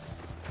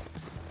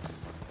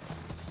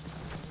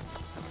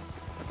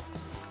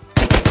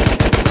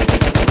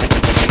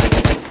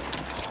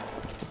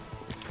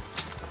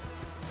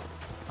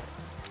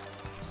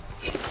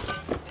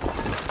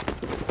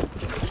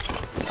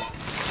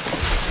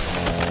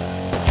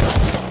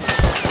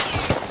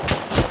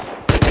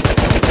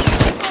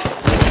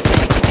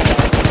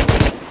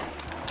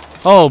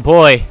 Oh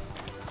boy.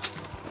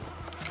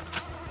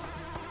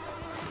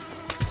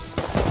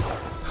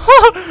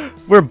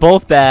 We're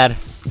both bad.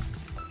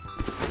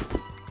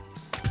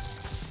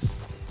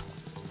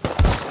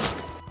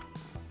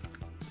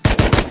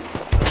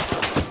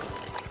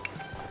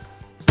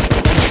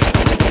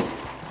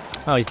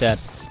 Oh, he's dead.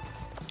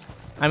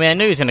 I mean, I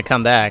knew he was gonna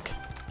come back.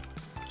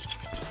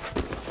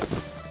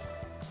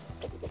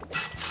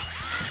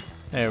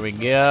 There we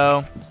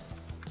go.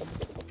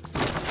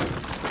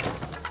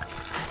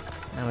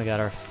 Now we got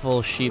our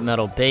full sheet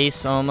metal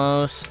base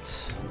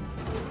almost.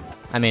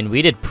 I mean,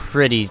 we did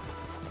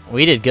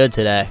good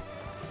today.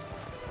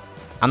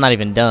 I'm not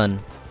even done.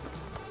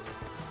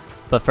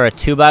 But for a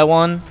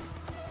 2x1,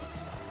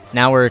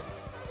 now we're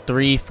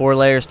 3-4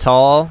 layers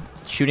tall,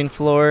 shooting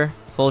floor,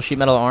 full sheet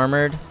metal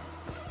armored.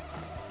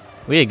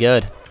 We did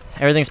good.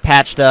 Everything's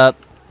patched up.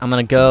 I'm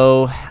gonna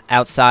go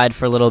outside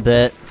for a little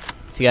bit.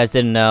 If you guys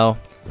didn't know,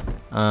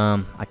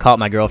 I caught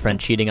my girlfriend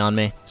cheating on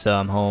me, so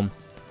I'm home.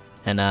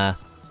 And,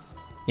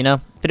 you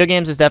know, video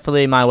games is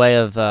definitely my way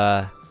of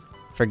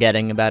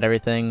forgetting about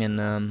everything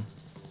and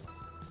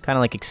kind of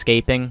like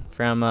escaping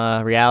from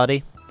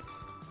reality.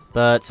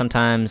 But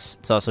sometimes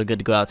it's also good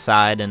to go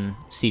outside and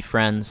see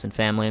friends and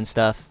family and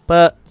stuff.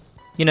 But,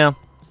 you know,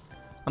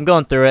 I'm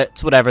going through it.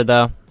 It's whatever,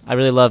 though. I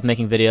really love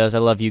making videos. I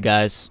love you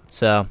guys.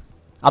 So,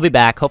 I'll be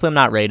back. Hopefully I'm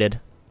not raided.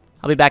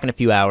 I'll be back in a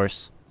few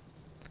hours.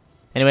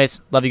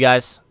 Anyways, love you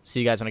guys. See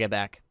you guys when I get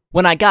back.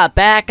 When I got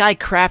back, I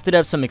crafted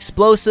up some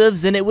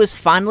explosives, and it was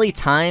finally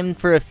time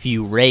for a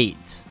few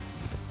raids.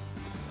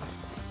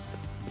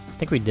 I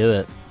think we do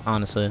it,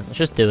 honestly. Let's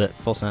just do it.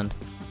 Full send.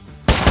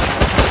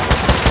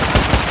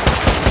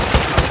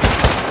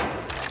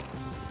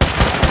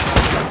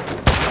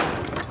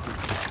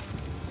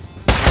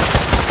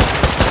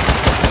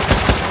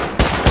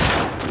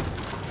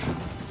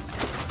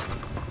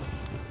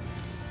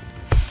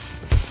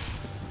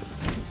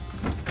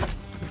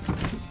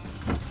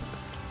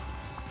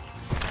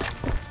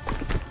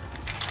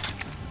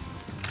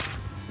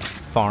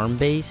 Farm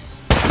base.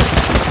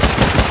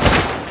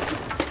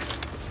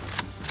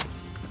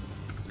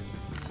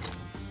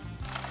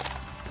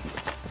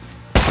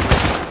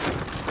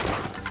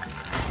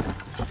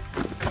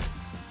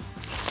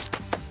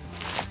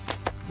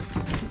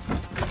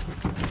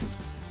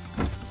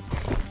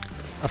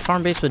 A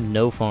farm base with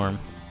no farm.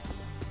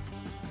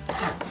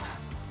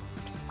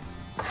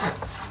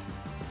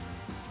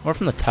 Or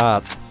from the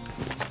top.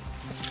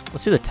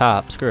 Let's do the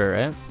top. Screw it,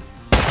 right?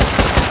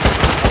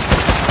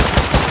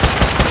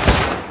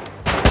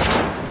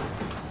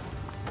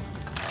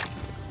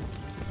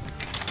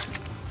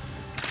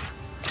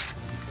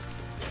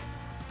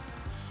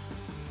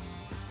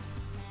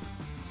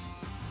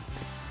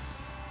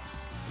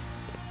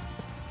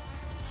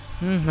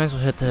 Might as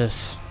well hit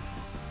this.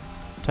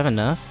 Do I have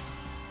enough?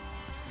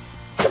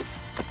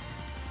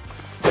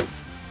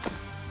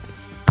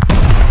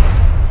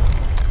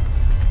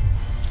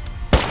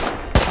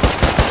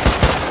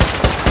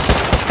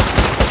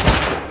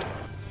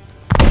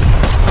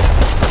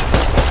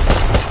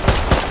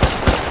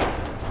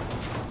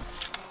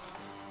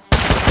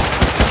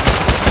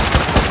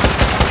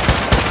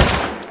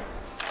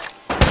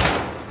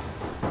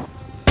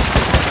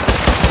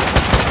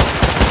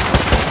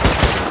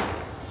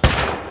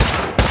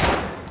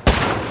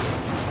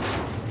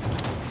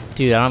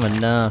 Dude, I don't have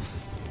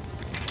enough.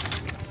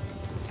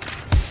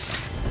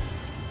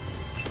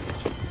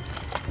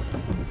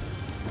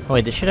 Oh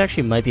wait, this shit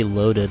actually might be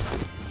loaded.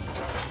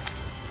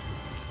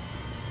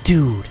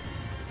 Dude!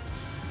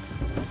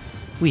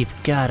 We've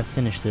gotta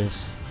finish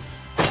this.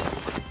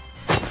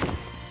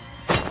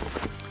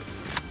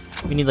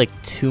 We need like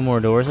 2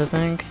 more doors, I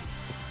think.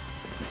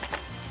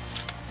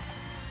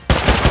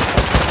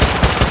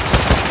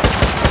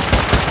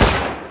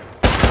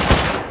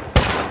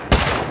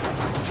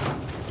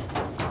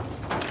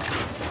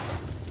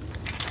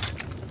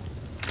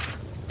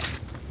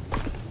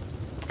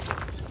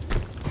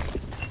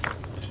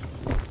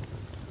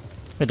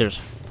 Wait, there's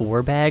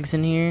 4 bags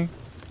in here?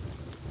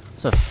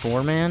 It's a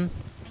 4-man?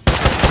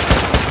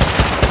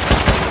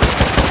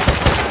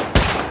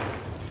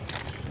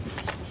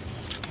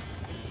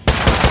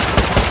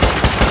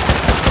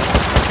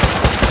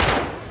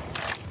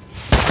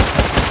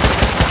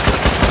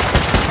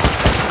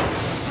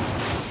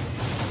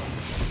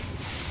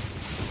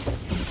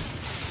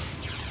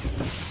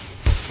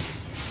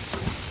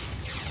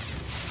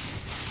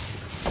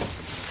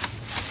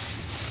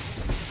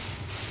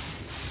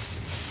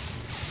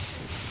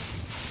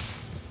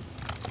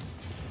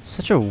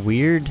 Such a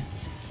weird...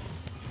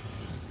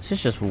 This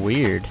is just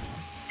weird.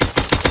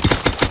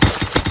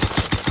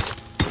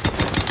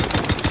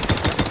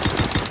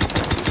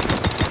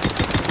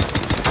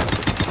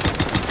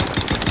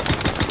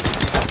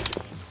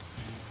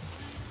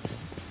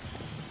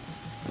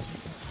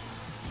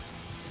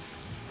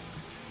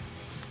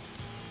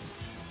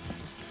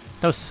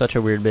 That was such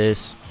a weird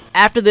base.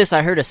 After this,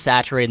 I heard a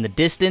saturate in the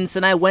distance,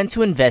 and I went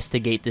to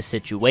investigate the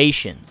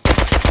situation.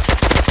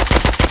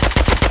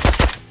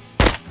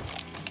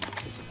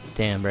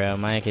 Damn, bro,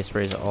 my AK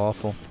spray is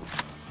awful.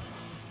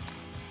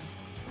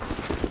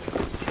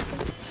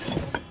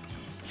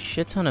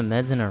 shit ton of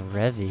meds and a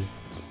Revy.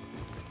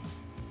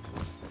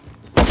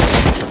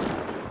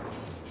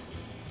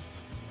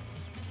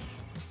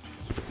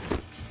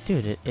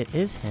 Dude, it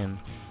is him.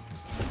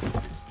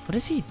 What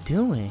is he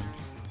doing?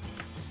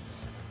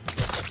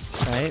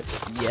 Right?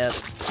 Yep.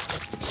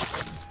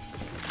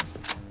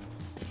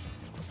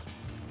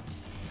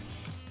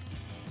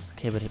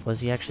 Okay, but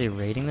was he actually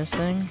raiding this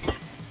thing?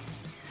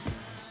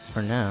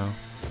 Or no?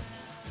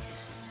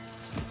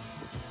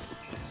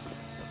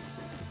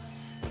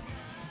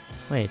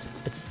 Wait,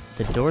 it's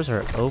the doors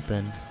are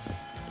open.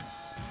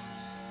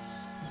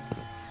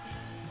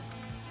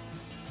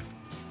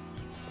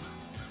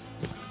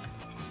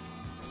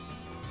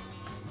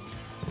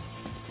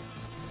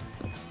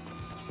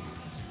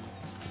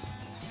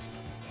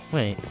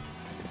 Wait.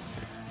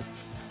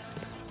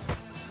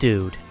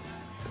 Dude.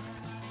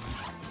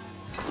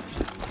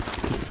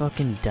 He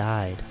fucking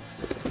died.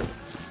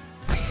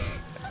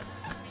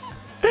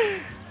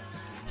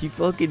 He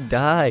fucking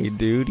died,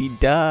 dude. He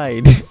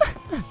died.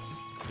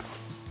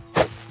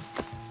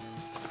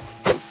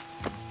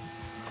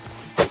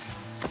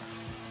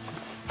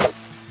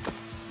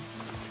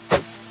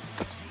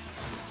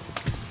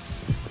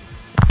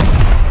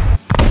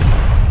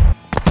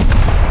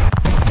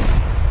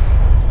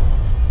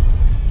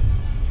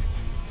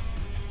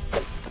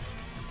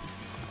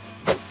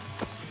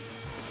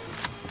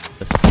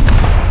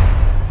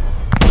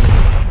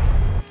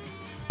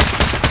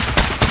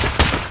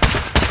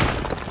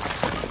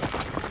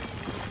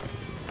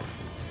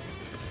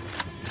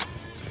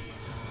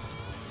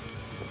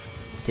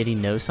 Did he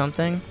know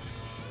something?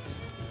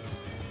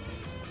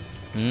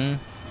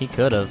 He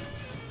could have.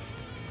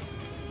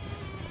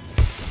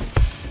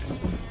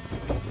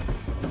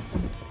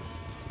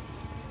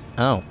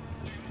 Oh.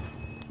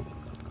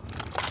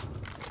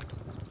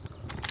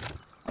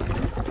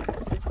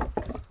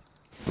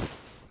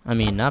 I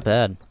mean, not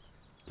bad.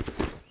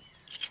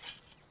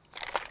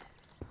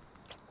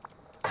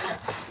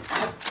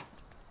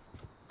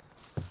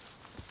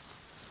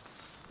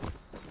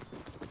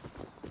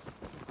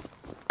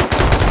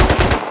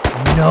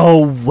 No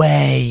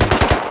way!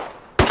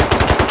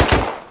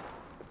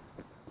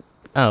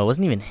 Oh, it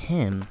wasn't even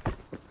him.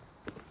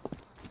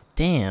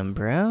 Damn,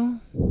 bro.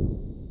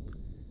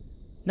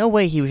 No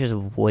way he was just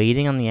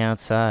waiting on the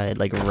outside,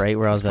 like right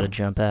where I was about to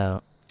jump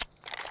out.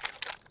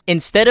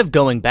 Instead of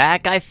going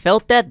back, I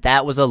felt that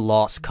that was a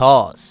lost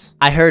cause.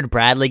 I heard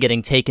Bradley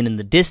getting taken in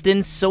the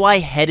distance, so I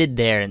headed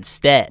there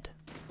instead.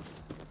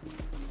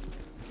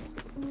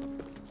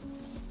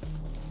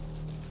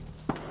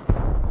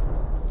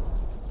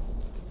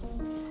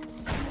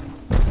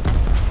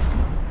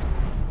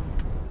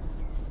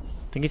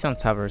 I think he's on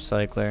top of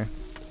Recycler.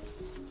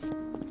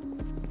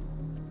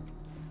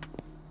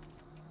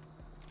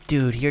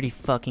 Dude, he already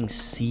fucking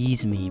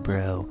sees me,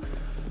 bro.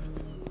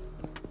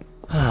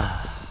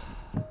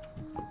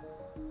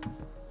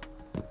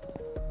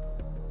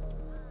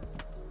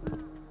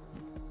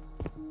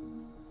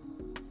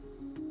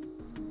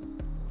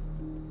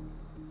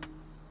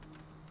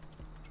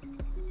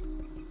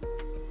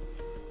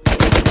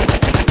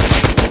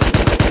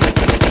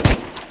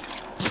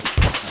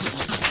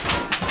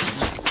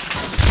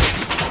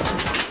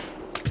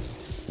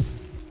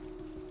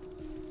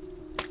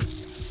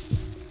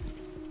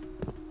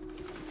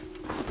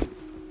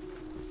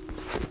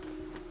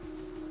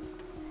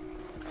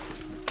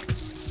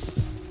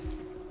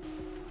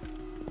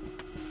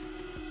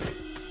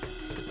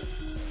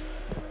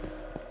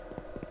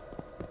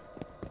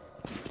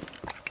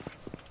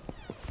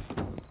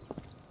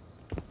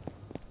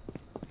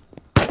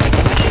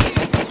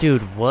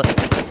 Dude, what?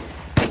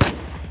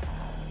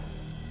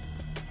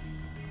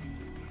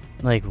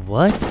 Like,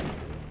 what?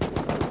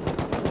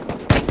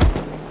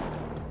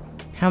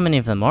 How many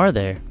of them are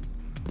there?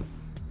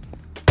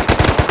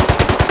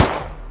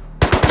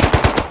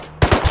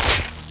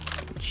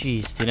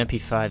 Jeez, dude,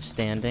 MP5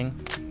 standing.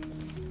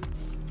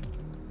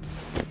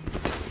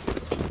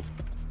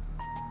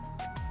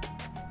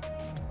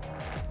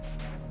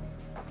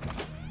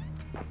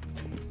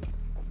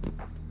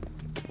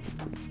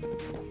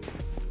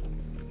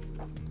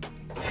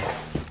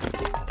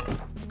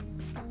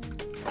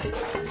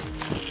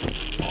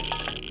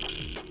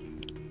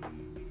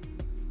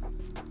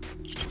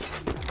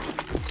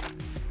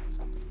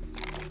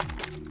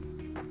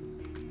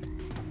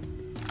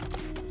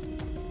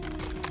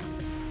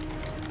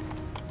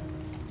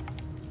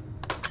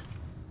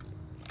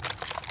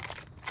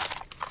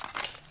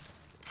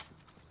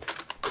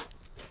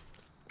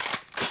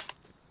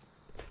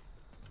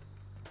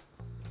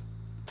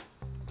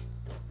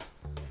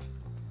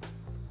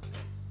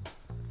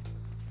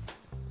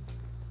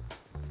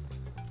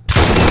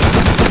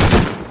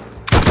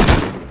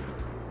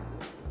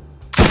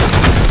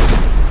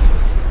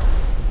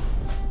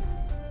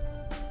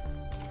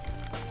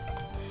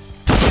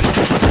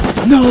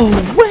 No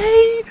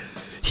way!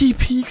 He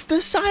peeks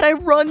the side I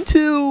run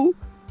to!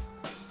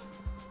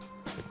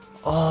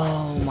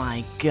 Oh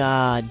my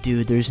god,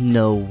 dude, there's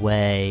no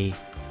way.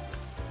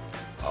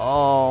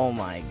 Oh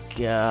my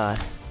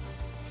god.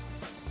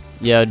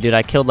 Yo, dude,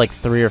 I killed like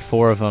 3 or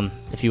 4 of them.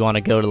 If you want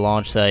to go to the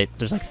launch site,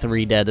 there's like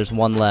 3 dead. There's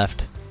 1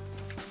 left.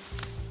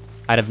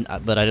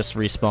 But I just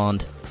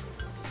respawned.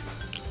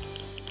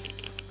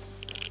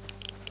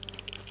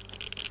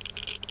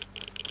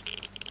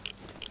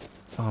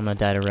 Oh, I'm gonna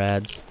die to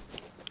rads.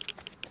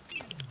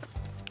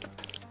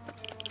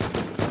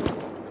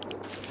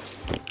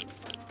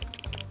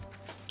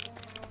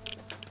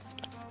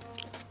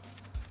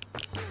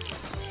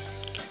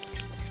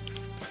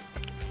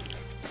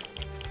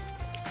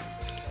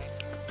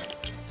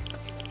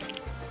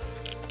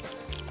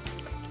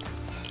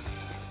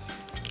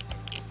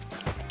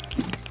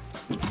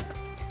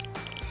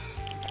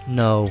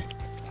 No.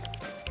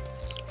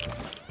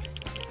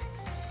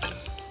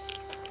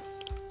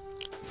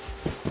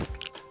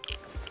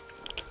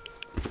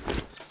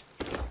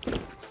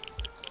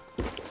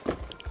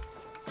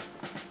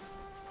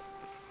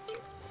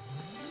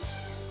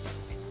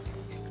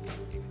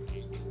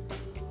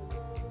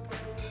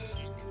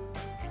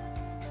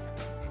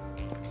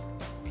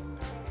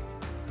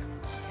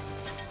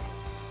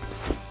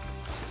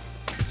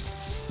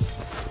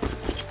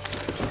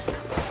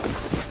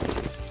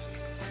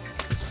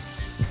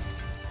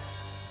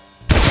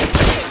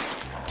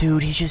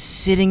 Dude, he's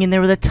just sitting in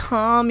there with a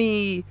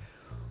Tommy.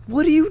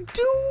 What are you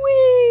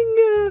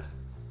doing?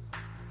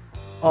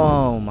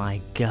 Oh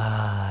my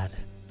god.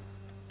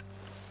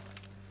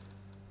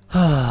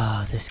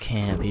 Ah, this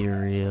can't be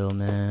real,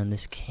 man.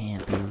 This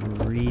can't be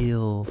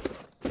real.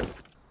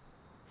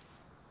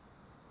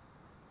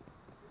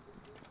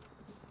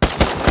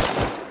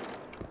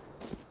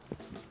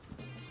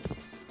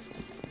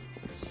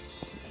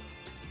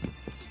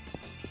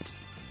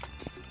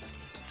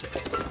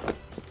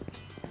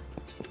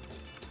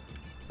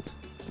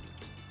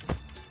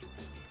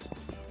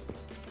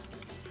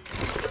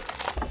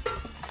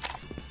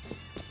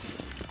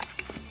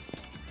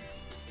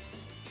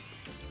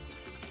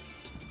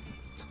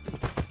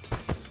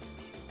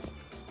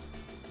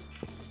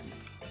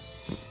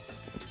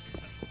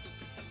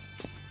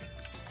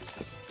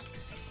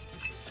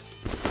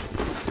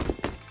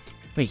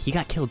 Wait, he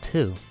got killed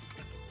too.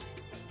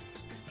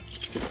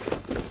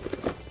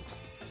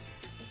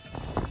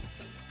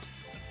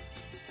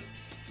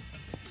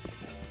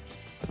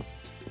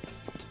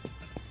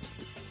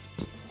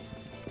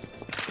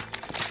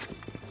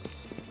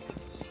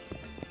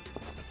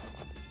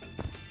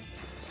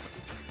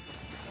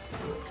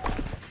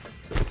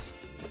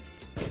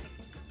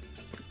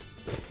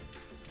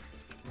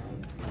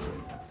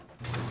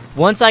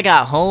 Once I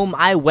got home,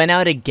 I went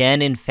out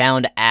again and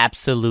found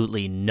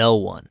absolutely no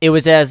one. It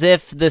was as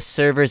if the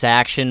server's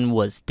action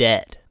was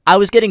dead. I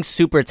was getting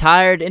super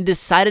tired and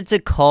decided to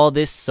call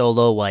this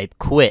solo wipe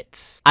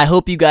quits. I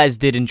hope you guys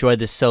did enjoy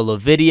this solo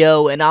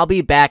video, and I'll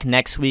be back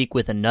next week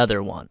with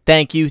another one.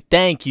 Thank you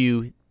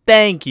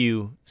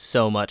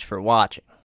so much for watching.